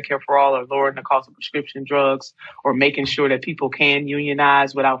 whether it's Medicare for all or lowering the cost of prescription drugs or making sure that people can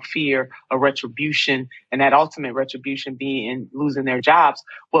unionize without fear of retribution, and that ultimate retribution being in losing their jobs.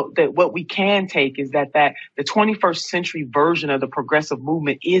 What we can take is that the 21st century version of the progressive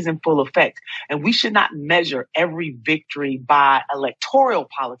movement is in full effect. And we should not measure every victory by electoral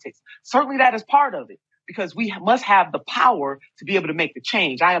politics. Certainly that is part of it, because we must have the power to be able to make the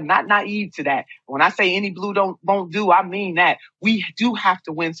change. I am not naive to that. When I say any blue won't do, I mean that. We do have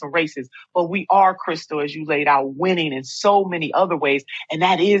to win some races, but we are, Crystal, as you laid out, winning in so many other ways. And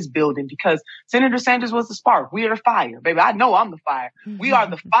that is building, because Senator Sanders was the spark. We are the fire, baby. I know I'm the fire. We are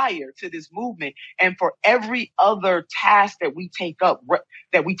the fire to this movement. And for every other task that we take up,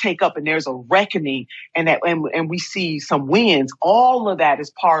 and there's a reckoning, and we see some wins, all of that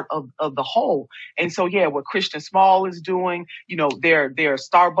is part of the whole. And so, yeah, what Christian Small is doing, there are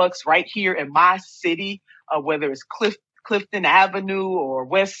Starbucks right here in my city, whether it's Clifton Avenue or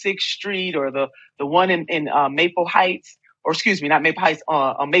West 6th Street or the one in Maple Heights, or excuse me, not Maple Heights,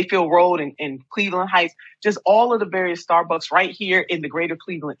 Mayfield Road in Cleveland Heights, just all of the various Starbucks right here in the greater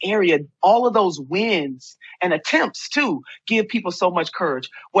Cleveland area. All of those wins and attempts to give people so much courage.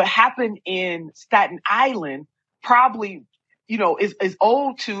 What happened in Staten Island probably is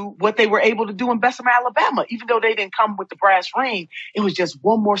owed to what they were able to do in Bessemer, Alabama. Even though they didn't come with the brass ring, it was just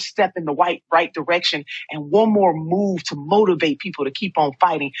one more step in the right direction and one more move to motivate people to keep on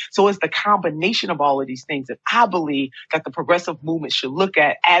fighting. So it's the combination of all of these things that I believe that the progressive movement should look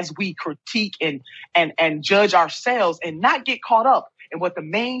at as we critique and judge ourselves, and not get caught up and what the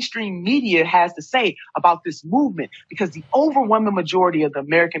mainstream media has to say about this movement, because the overwhelming majority of the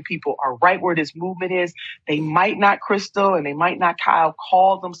American people are right where this movement is. They might not, Crystal, and they might not, Kyle,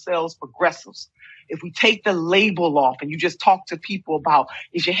 call themselves progressives. If we take the label off and you just talk to people about,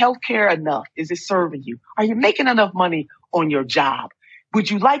 is your health care enough? Is it serving you? Are you making enough money on your job?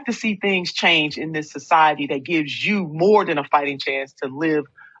 Would you like to see things change in this society that gives you more than a fighting chance to live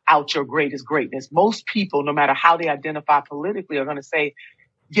out your greatest greatness? Most people, no matter how they identify politically, are going to say,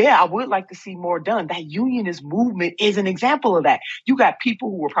 yeah, I would like to see more done. That unionist movement is an example of that. You got people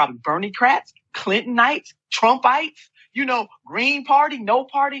who were probably Bernie-crats, Clintonites, Trumpites, Green Party, no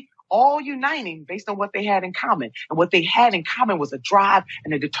party, all uniting based on what they had in common. And what they had in common was a drive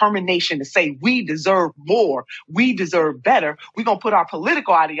and a determination to say, we deserve more. We deserve better. We're going to put our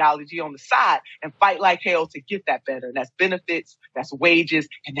political ideology on the side and fight like hell to get that better. And that's benefits, that's wages,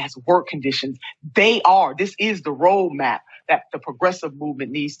 and that's work conditions. This is the roadmap that the progressive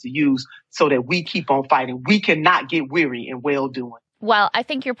movement needs to use so that we keep on fighting. We cannot get weary in well-doing. Well, I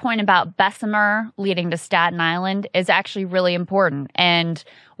think your point about Bessemer leading to Staten Island is actually really important. And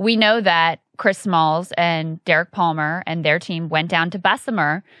we know that Chris Smalls and Derek Palmer and their team went down to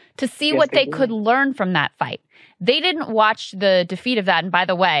Bessemer to see what they could learn from that fight. They didn't watch the defeat of that. And by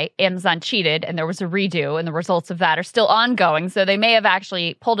the way, Amazon cheated and there was a redo, and the results of that are still ongoing. So they may have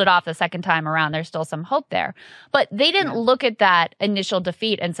actually pulled it off the second time around. There's still some hope there. But they didn't look at that initial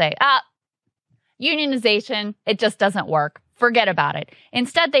defeat and say, unionization, it just doesn't work. Forget about it.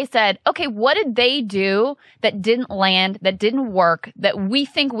 Instead, they said, okay, what did they do that didn't land, that didn't work, that we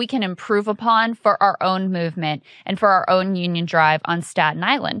think we can improve upon for our own movement and for our own union drive on Staten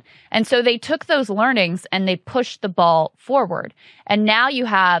Island? And so they took those learnings and they pushed the ball forward. And now you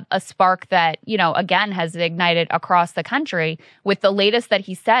have a spark that, again, has ignited across the country. With the latest that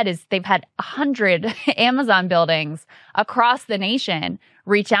he said is they've had 100 Amazon buildings across the nation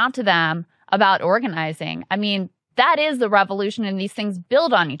reach out to them about organizing. I mean, that is the revolution, and these things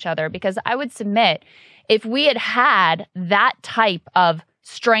build on each other, because I would submit if we had had that type of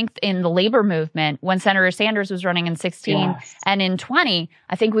strength in the labor movement when Senator Sanders was running in 16 and in 20,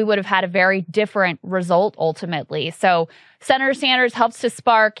 I think we would have had a very different result ultimately. So Senator Sanders helps to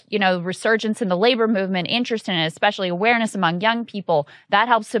spark, resurgence in the labor movement, interest in it, especially awareness among young people. That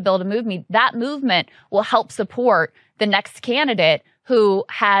helps to build a movement. That movement will help support the next candidate who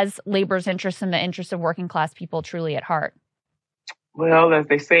has labor's interests and the interests of working class people truly at heart. Well, as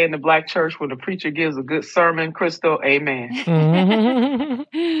they say in the Black church, when the preacher gives a good sermon, Crystal, amen.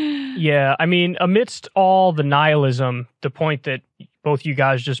 Yeah, I mean, amidst all the nihilism, the point that both you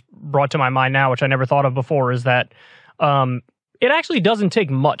guys just brought to my mind now, which I never thought of before, is that it actually doesn't take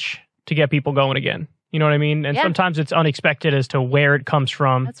much to get people going again. You know what I mean? And sometimes it's unexpected as to where it comes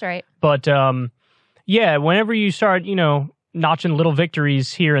from. That's right. But whenever you start, notching little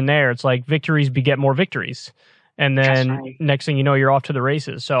victories here and there, it's like victories beget more victories. And then next thing you know, you're off to the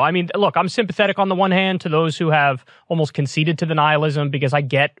races. So, I mean, look, I'm sympathetic on the one hand to those who have almost conceded to the nihilism, because I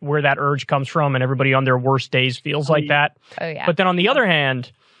get where that urge comes from, and everybody on their worst days feels like that. Oh, yeah. But then on the other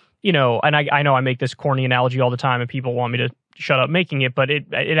hand, you know, and I know I make this corny analogy all the time and people want me to shut up making it, but it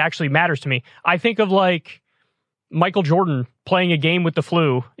actually matters to me. I think of like Michael Jordan playing a game with the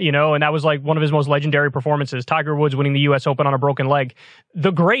flu, you know, and that was like one of his most legendary performances. Tiger Woods winning the US Open on a broken leg.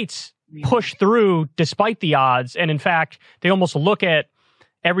 The greats push through despite the odds. And in fact, they almost look at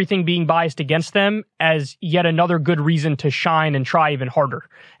everything being biased against them as yet another good reason to shine and try even harder.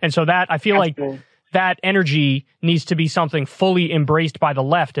 And so that, I feel like that energy needs to be something fully embraced by the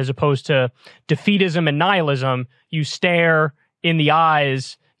left, as opposed to defeatism and nihilism. You stare in the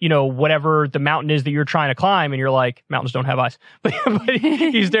eyes, you know, whatever the mountain is that you're trying to climb, and you're like, mountains don't have eyes. But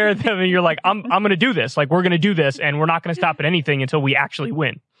you stare at them and you're like, I'm going to do this. Like, we're going to do this, and we're not going to stop at anything until we actually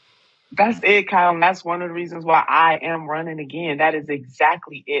win. That's it, Kyle. And that's one of the reasons why I am running again. That is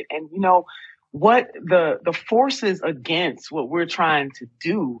exactly it. And you know what, the forces against what we're trying to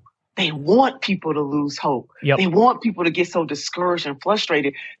do, they want people to lose hope. Yep. They want people to get so discouraged and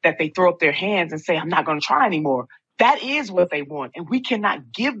frustrated that they throw up their hands and say, I'm not going to try anymore. That is what they want. And we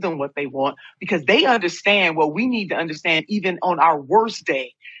cannot give them what they want, because they understand what we need to understand even on our worst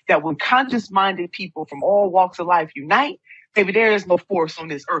day, that when conscious-minded people from all walks of life unite, baby, there is no force on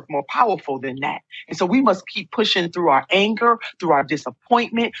this earth more powerful than that. And so we must keep pushing through our anger, through our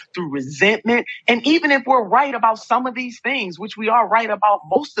disappointment, through resentment. And even if we're right about some of these things, which we are right about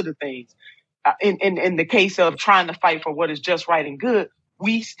most of the things, in the case of trying to fight for what is just right and good,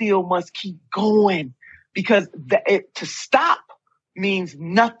 we still must keep going, because to stop means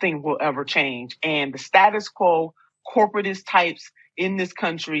nothing will ever change. And the status quo, corporatist types in this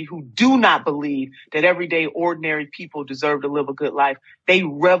country who do not believe that everyday ordinary people deserve to live a good life, they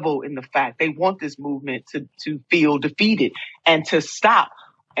revel in the fact they want this movement to feel defeated and to stop.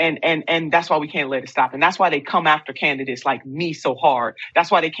 And that's why we can't let it stop. And that's why they come after candidates like me so hard.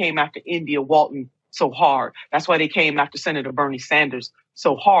 That's why they came after India Walton so hard. That's why they came after Senator Bernie Sanders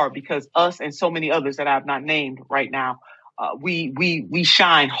so hard, because us and so many others that I've not named right now, we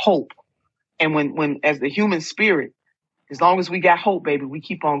shine hope. And when as the human spirit, as long as we got hope, baby, we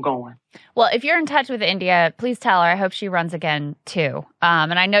keep on going. Well, if you're in touch with India, please tell her. I hope she runs again, too.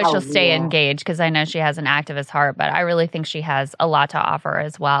 And I know she'll stay engaged, because I know she has an activist heart, but I really think she has a lot to offer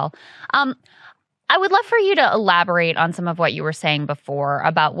as well. I would love for you to elaborate on some of what you were saying before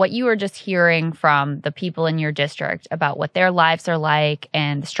about what you were just hearing from the people in your district about what their lives are like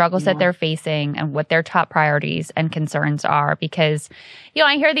and the struggles that they're facing and what their top priorities and concerns are. Because, you know,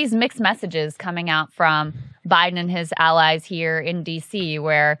 I hear these mixed messages coming out from Biden and his allies here in D.C.,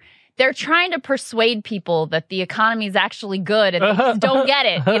 where they're trying to persuade people that the economy is actually good, and they just don't get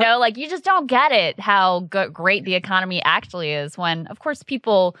it. You know, like, you just don't get it how great the economy actually is, when, of course,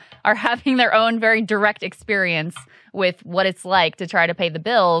 people are having their own very direct experience with what it's like to try to pay the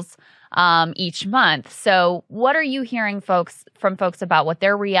bills each month. So what are you hearing from folks about what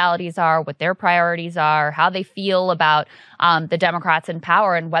their realities are, what their priorities are, how they feel about the Democrats in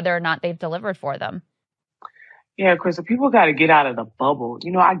power, and whether or not they've delivered for them? Yeah, Krista, people got to get out of the bubble.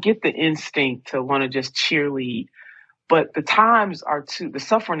 You know, I get the instinct to want to just cheerlead, but the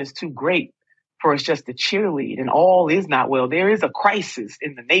suffering is too great for us just to cheerlead, and all is not well. There is a crisis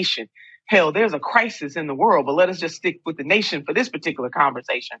in the nation. Hell, there's a crisis in the world, but let us just stick with the nation for this particular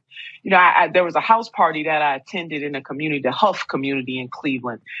conversation. You know, there was a house party that I attended in a community, the Huff community in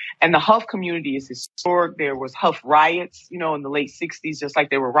Cleveland. And the Huff community is historic. There was Huff riots, you know, in the late 60s, just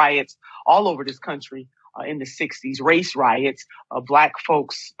like there were riots all over this country. In the 60s, race riots, black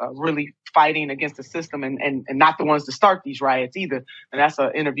folks really fighting against the system, and not the ones to start these riots either. And that's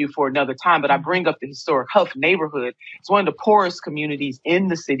an interview for another time. But I bring up the historic Huff neighborhood. It's one of the poorest communities in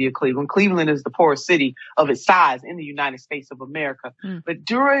the city of Cleveland. Cleveland is the poorest city of its size in the United States of America. But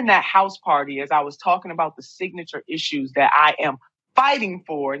during that house party, as I was talking about the signature issues that I am fighting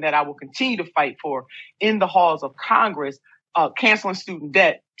for and that I will continue to fight for in the halls of Congress, canceling student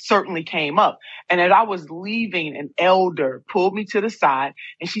debt certainly came up. And as I was leaving, an elder pulled me to the side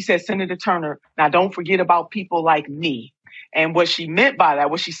and she said, Senator Turner, now don't forget about people like me. And what she meant by that,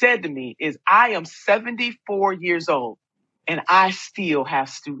 what she said to me is, I am 74 years old and I still have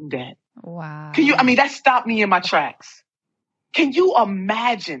student debt. Wow. That stopped me in my tracks. Can you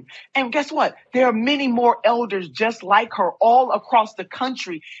imagine? And guess what? There are many more elders just like her all across the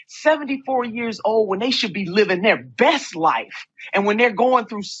country, 74 years old, when they should be living their best life and when they're going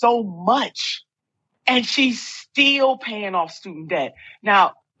through so much. And she's still paying off student debt.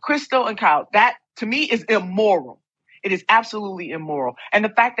 Now, Crystal and Kyle, that to me is immoral. It is absolutely immoral. And the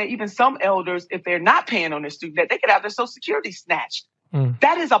fact that even some elders, if they're not paying on their student debt, they could have their Social Security snatched.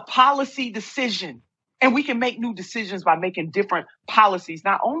 That is a policy decision. And we can make new decisions by making different policies.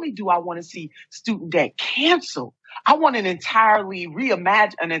 Not only do I want to see student debt canceled, I want us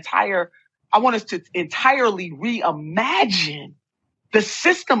to entirely reimagine the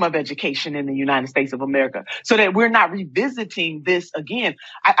system of education in the United States of America so that we're not revisiting this again.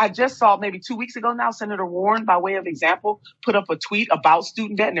 I just saw maybe 2 weeks ago now, Senator Warren, by way of example, put up a tweet about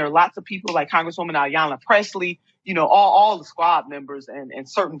student debt. And there are lots of people like Congresswoman Ayanna Pressley, all the squad members and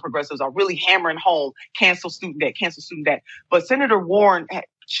certain progressives are really hammering home, cancel student debt. But Senator Warren,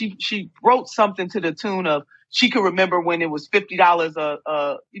 she wrote something to the tune of, she could remember when it was $50,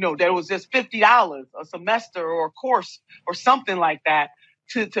 there was just $50 a semester or a course or something like that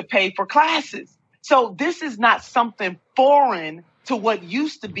to pay for classes. So this is not something foreign to what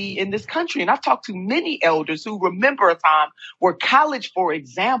used to be in this country. And I've talked to many elders who remember a time where college, for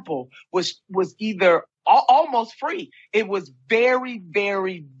example, was either almost free. It was very,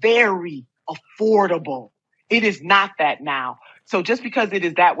 very, very affordable. It is not that now. So just because it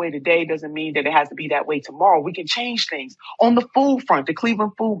is that way today doesn't mean that it has to be that way tomorrow. We can change things. On the food front, the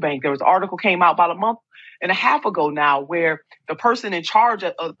Cleveland Food Bank, there was an article came out about a month and a half ago now where the person in charge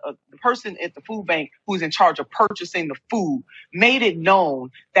of the person at the food bank who's in charge of purchasing the food made it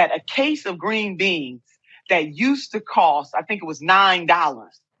known that a case of green beans that used to cost, I think it was $9,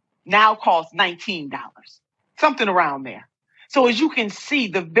 now costs $19, something around there. So as you can see,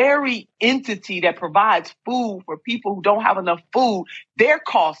 the very entity that provides food for people who don't have enough food, their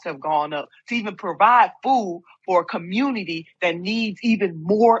costs have gone up to even provide food for a community that needs even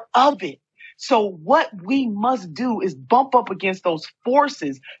more of it. So what we must do is bump up against those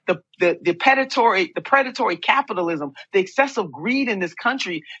forces, the predatory capitalism, the excessive greed in this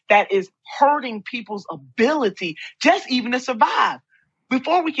country that is hurting people's ability just even to survive.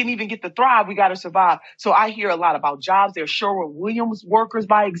 Before we can even get to thrive, we got to survive. So I hear a lot about jobs. There are Sherwin-Williams workers,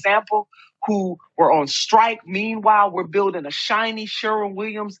 by example, who were on strike. Meanwhile, we're building a shiny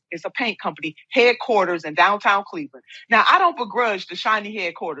Sherwin-Williams. It's a paint company headquarters in downtown Cleveland. Now, I don't begrudge the shiny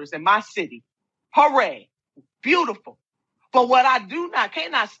headquarters in my city. Hooray. Beautiful. But what I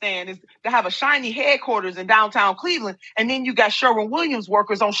cannot stand is to have a shiny headquarters in downtown Cleveland, and then you got Sherwin-Williams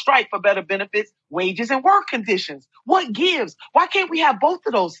workers on strike for better benefits, wages, and work conditions. What gives? Why can't we have both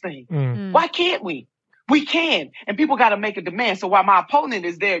of those things? Why can't we? We can. And people got to make a demand. So while my opponent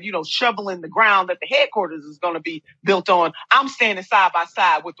is there, shoveling the ground that the headquarters is going to be built on, I'm standing side by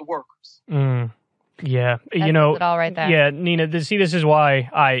side with the workers. Yeah, That's it all right there. Yeah, Nina, this is why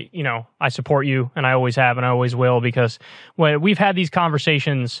I support you, and I always have, and I always will, because when we've had these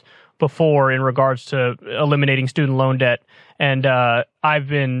conversations before in regards to eliminating student loan debt, and I've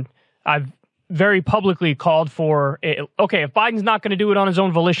very publicly called for, okay, if Biden's not going to do it on his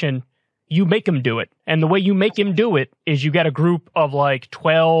own volition, you make him do it, and the way you make him do it is you get a group of like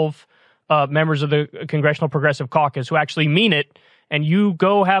 12 members of the Congressional Progressive Caucus who actually mean it. And you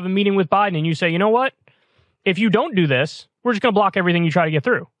go have a meeting with Biden and you say, you know what? If you don't do this, we're just going to block everything you try to get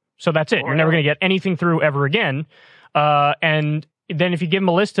through. So that's it. You're never going to get anything through ever again. And then if you give him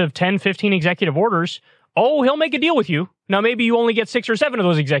a list of 10, 15 executive orders, he'll make a deal with you. Now, maybe you only get 6 or 7 of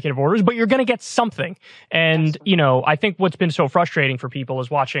those executive orders, but you're going to get something. And, I think what's been so frustrating for people is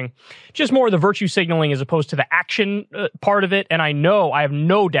watching just more of the virtue signaling as opposed to the action part of it. And I have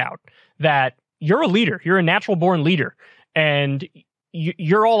no doubt that you're a leader. You're a natural born leader. And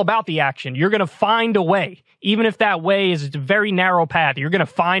you're all about the action. You're going to find a way, even if that way is a very narrow path. You're going to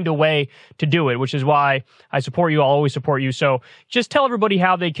find a way to do it, which is why I support you. I'll always support you. So just tell everybody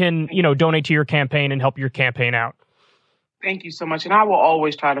how they can, donate to your campaign and help your campaign out. Thank you so much. And I will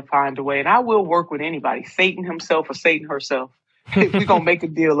always try to find a way. And I will work with anybody, Satan himself or Satan herself. If we're going to make a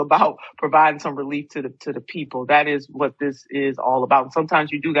deal about providing some relief to the people, that is what this is all about. And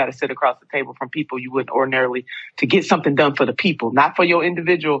sometimes you do got to sit across the table from people you wouldn't ordinarily to get something done for the people, not for your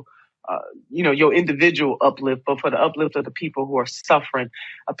individual, your individual uplift, but for the uplift of the people who are suffering.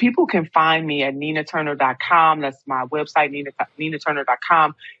 People can find me at ninaturner.com. That's my website,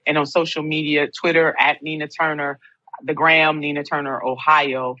 ninaturner.com. And on social media, Twitter at Nina Turner, the Gram, Nina Turner,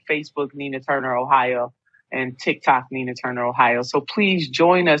 Ohio, Facebook, Nina Turner, Ohio, and TikTok, Nina Turner, Ohio. So please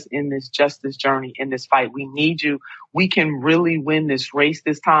join us in this justice journey, in this fight. We need you. We can really win this race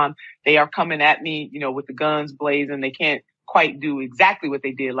this time. They are coming at me, with the guns blazing. They can't quite do exactly what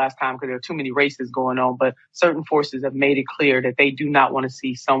they did last time because there are too many races going on. But certain forces have made it clear that they do not want to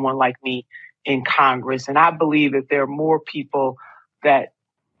see someone like me in Congress. And I believe that there are more people that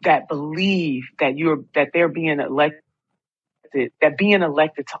believe that they're being elected, that being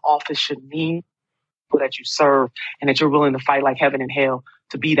elected to office should mean that you serve and that you're willing to fight like heaven and hell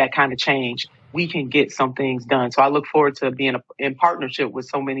to be that kind of change, we can get some things done. So I look forward to being in partnership with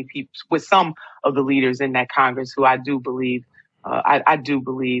so many people, with some of the leaders in that Congress who I do believe, I do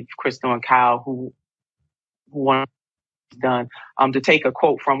believe Crystal and Kyle who want done. To take a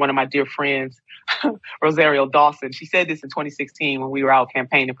quote from one of my dear friends, Rosario Dawson, she said this in 2016 when we were out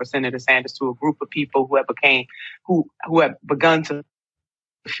campaigning for Senator Sanders to a group of people who have begun to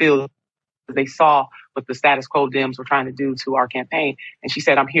feel they saw what the status quo Dems were trying to do to our campaign. And she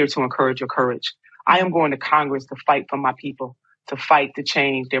said, I'm here to encourage your courage. I am going to Congress to fight for my people, to fight to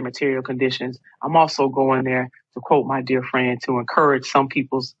change their material conditions. I'm also going there, to quote my dear friend, to encourage some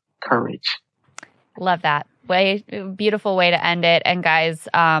people's courage. Love that. Beautiful way to end it. And guys,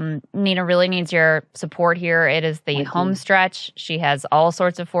 Nina really needs your support here. It is the home stretch. She has all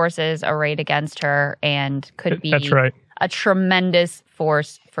sorts of forces arrayed against her and could be a tremendous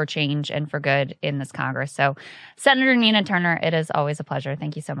force for change and for good in this Congress. So, Senator Nina Turner, it is always a pleasure.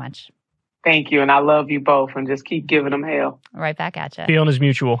 Thank you so much. Thank you. And I love you both, and just keep giving them hell. Right back at you. Feeling is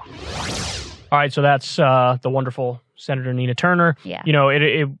mutual. All right, so that's the wonderful Senator Nina Turner. Yeah. You know,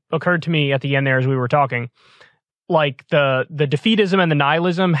 it occurred to me at the end there as we were talking, like the defeatism and the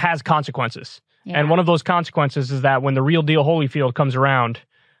nihilism has consequences. Yeah. And one of those consequences is that when the real deal Holyfield comes around,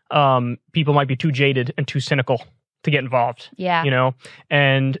 people might be too jaded and too cynical to get involved. Yeah. You know,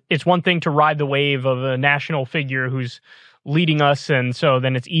 and it's one thing to ride the wave of a national figure who's leading us, and so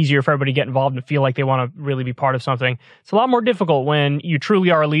then it's easier for everybody to get involved and feel like they want to really be part of something. It's a lot more difficult when you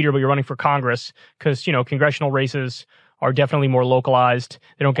truly are a leader, but you're running for Congress, because, you know, congressional races are definitely more localized.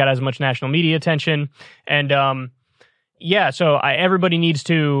 They don't get as much national media attention. And so everybody needs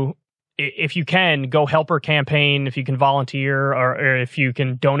to, if you can, go help her campaign, if you can volunteer, or if you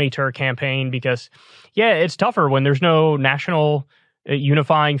can donate to her campaign, because, yeah, it's tougher when there's no national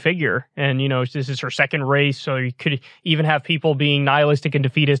unifying figure. And, you know, this is her second race, so you could even have people being nihilistic and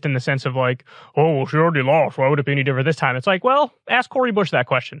defeatist in the sense of like, oh, well, she already lost, why would it be any different this time? It's like, well, ask Cori Bush that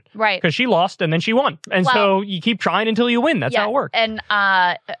question. Right. Because she lost and then she won. And so you keep trying until you win. That's how it works. And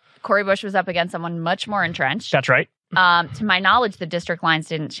Cori Bush was up against someone much more entrenched. That's right. To my knowledge, the district lines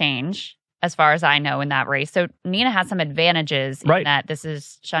didn't change, as far as I know, in that race. So Nina has some advantages in that this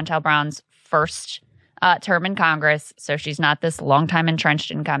is Shontel Brown's first term in Congress, so she's not this longtime entrenched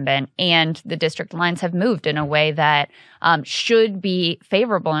incumbent, and the district lines have moved in a way that should be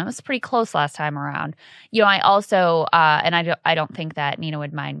favorable, and it was pretty close last time around. You know, I also, and I don't think that Nina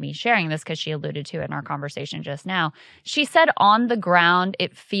would mind me sharing this because she alluded to it in our conversation just now. She said on the ground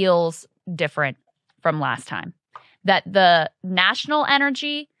it feels different from last time, that the national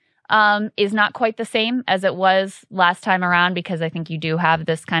energy is not quite the same as it was last time around, because I think you do have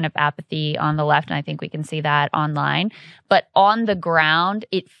this kind of apathy on the left, and I think we can see that online. But on the ground,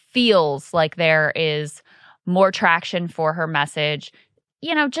 it feels like there is more traction for her message.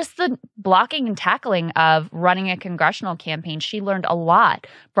 You know, just the blocking and tackling of running a congressional campaign. She learned a lot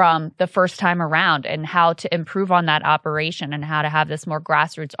from the first time around, and how to improve on that operation and how to have this more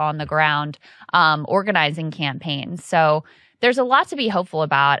grassroots on the ground organizing campaign. So there's a lot to be hopeful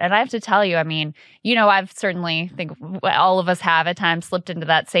about. And I have to tell you, I mean, you know, I've certainly think all of us have at times slipped into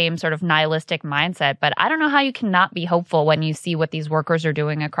that same sort of nihilistic mindset. But I don't know how you cannot be hopeful when you see what these workers are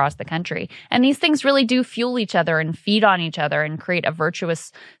doing across the country. And these things really do fuel each other and feed on each other and create a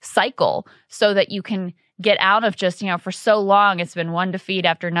virtuous cycle, so that you can get out of just, you know, for so long it's been one defeat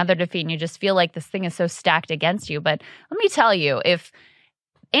after another defeat, and you just feel like this thing is so stacked against you. But let me tell you, if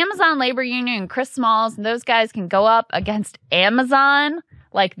Amazon Labor Union and Chris Smalls and those guys can go up against Amazon,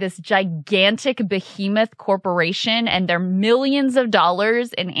 like this gigantic behemoth corporation, and their millions of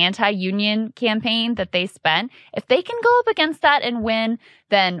dollars in anti-union campaign that they spent, if they can go up against that and win,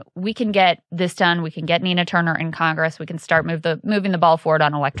 then we can get this done. We can get Nina Turner in Congress. We can start moving the ball forward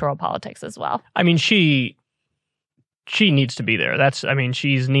on electoral politics as well. I mean, she needs to be there.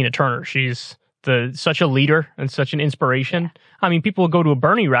 She's Nina Turner. She's such a leader and such an inspiration. Yeah. I mean, people would go to a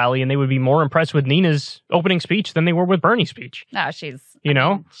Bernie rally and they would be more impressed with Nina's opening speech than they were with Bernie's speech. No, she's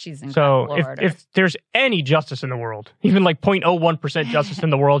incredible. So if there's any justice in the world, even like 0.01% justice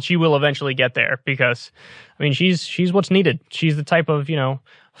in the world, she will eventually get there, because, I mean, she's what's needed. She's the type of, you know,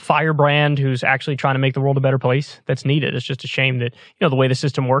 firebrand who's actually trying to make the world a better place that's needed. It's just a shame that, you know, the way the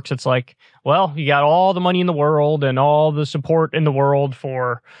system works, it's like, well, you got all the money in the world and all the support in the world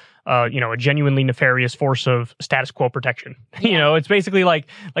for a genuinely nefarious force of status quo protection. Yeah. You know, it's basically like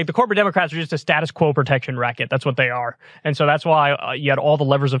the corporate Democrats are just a status quo protection racket. That's what they are. And so that's why you had all the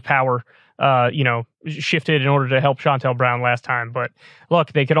levers of power, shifted in order to help Shontel Brown last time. But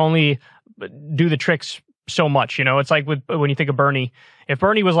look, they could only do the tricks so much. It's like when you think of Bernie. If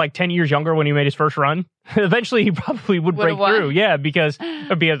Bernie was like 10 years younger when he made his first run, eventually he probably would break through. Yeah, because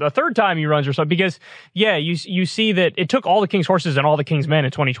it'd be a third time he runs or something. Because, yeah, you see that it took all the King's horses and all the King's men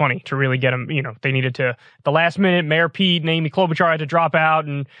in 2020 to really get him. They needed to, the last minute, Mayor Pete and Amy Klobuchar had to drop out,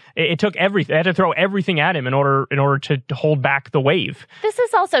 and it took everything. They had to throw everything at him in order to hold back the wave. This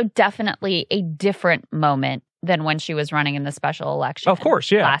is also definitely a different moment than when she was running in the special election. Of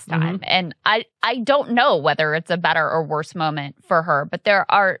course, yeah. Last time. Mm-hmm. And I don't know whether it's a better or worse moment for her, but there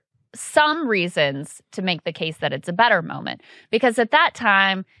are some reasons to make the case that it's a better moment. Because at that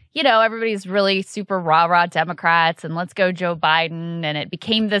time, everybody's really super rah-rah Democrats and let's go Joe Biden. And it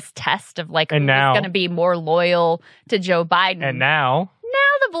became this test of like, who's going to be more loyal to Joe Biden. And now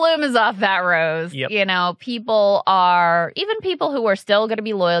the bloom is off that rose. Yep. People who are still going to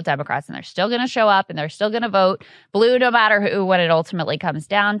be loyal Democrats, and they're still going to show up and they're still going to vote blue no matter who when it ultimately comes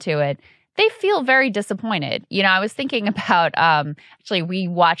down to it. They feel very disappointed. I was thinking about, actually, we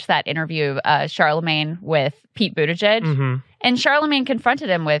watched that interview of Charlemagne with Pete Buttigieg. Mm-hmm. And Charlemagne confronted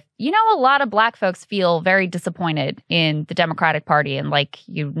him with, a lot of black folks feel very disappointed in the Democratic Party and like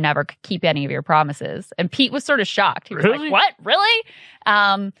you never could keep any of your promises. And Pete was sort of shocked. He was like, what? Really?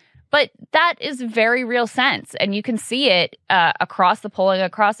 But that is very real sense. And you can see it across the polling,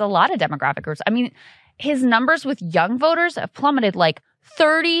 across a lot of demographic groups. I mean, his numbers with young voters have plummeted like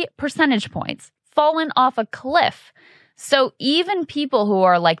 30 percentage points, fallen off a cliff. So even people who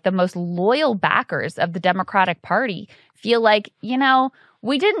are like the most loyal backers of the Democratic Party feel like,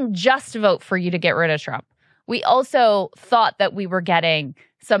 we didn't just vote for you to get rid of Trump. We also thought that we were getting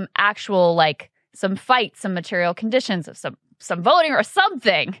some actual, some fights, some material conditions of some voting or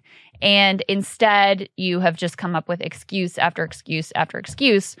something. And instead, you have just come up with excuse after excuse after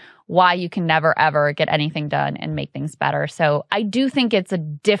excuse why you can never, ever get anything done and make things better. So I do think it's a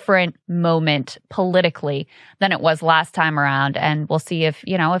different moment politically than it was last time around. And we'll see if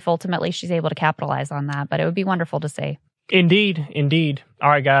ultimately she's able to capitalize on that. But it would be wonderful to see. Indeed. All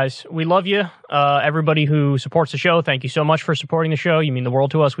right, guys. We love you. Everybody who supports the show, thank you so much for supporting the show. You mean the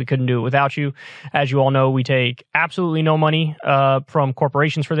world to us. We couldn't do it without you. As you all know, we take absolutely no money from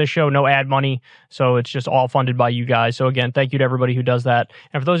corporations for this show, no ad money. So it's just all funded by you guys. So again, thank you to everybody who does that.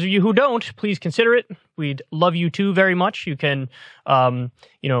 And for those of you who don't, please consider it. We'd love you too very much. You can, go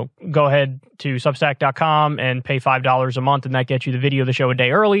ahead to Substack.com and pay $5 a month, and that gets you the video of the show a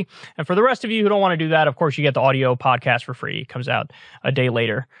day early. And for the rest of you who don't want to do that, of course, you get the audio podcast for free. It comes out a day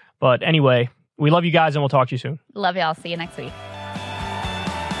later. But anyway, we love you guys, and we'll talk to you soon. Love y'all. See you next week.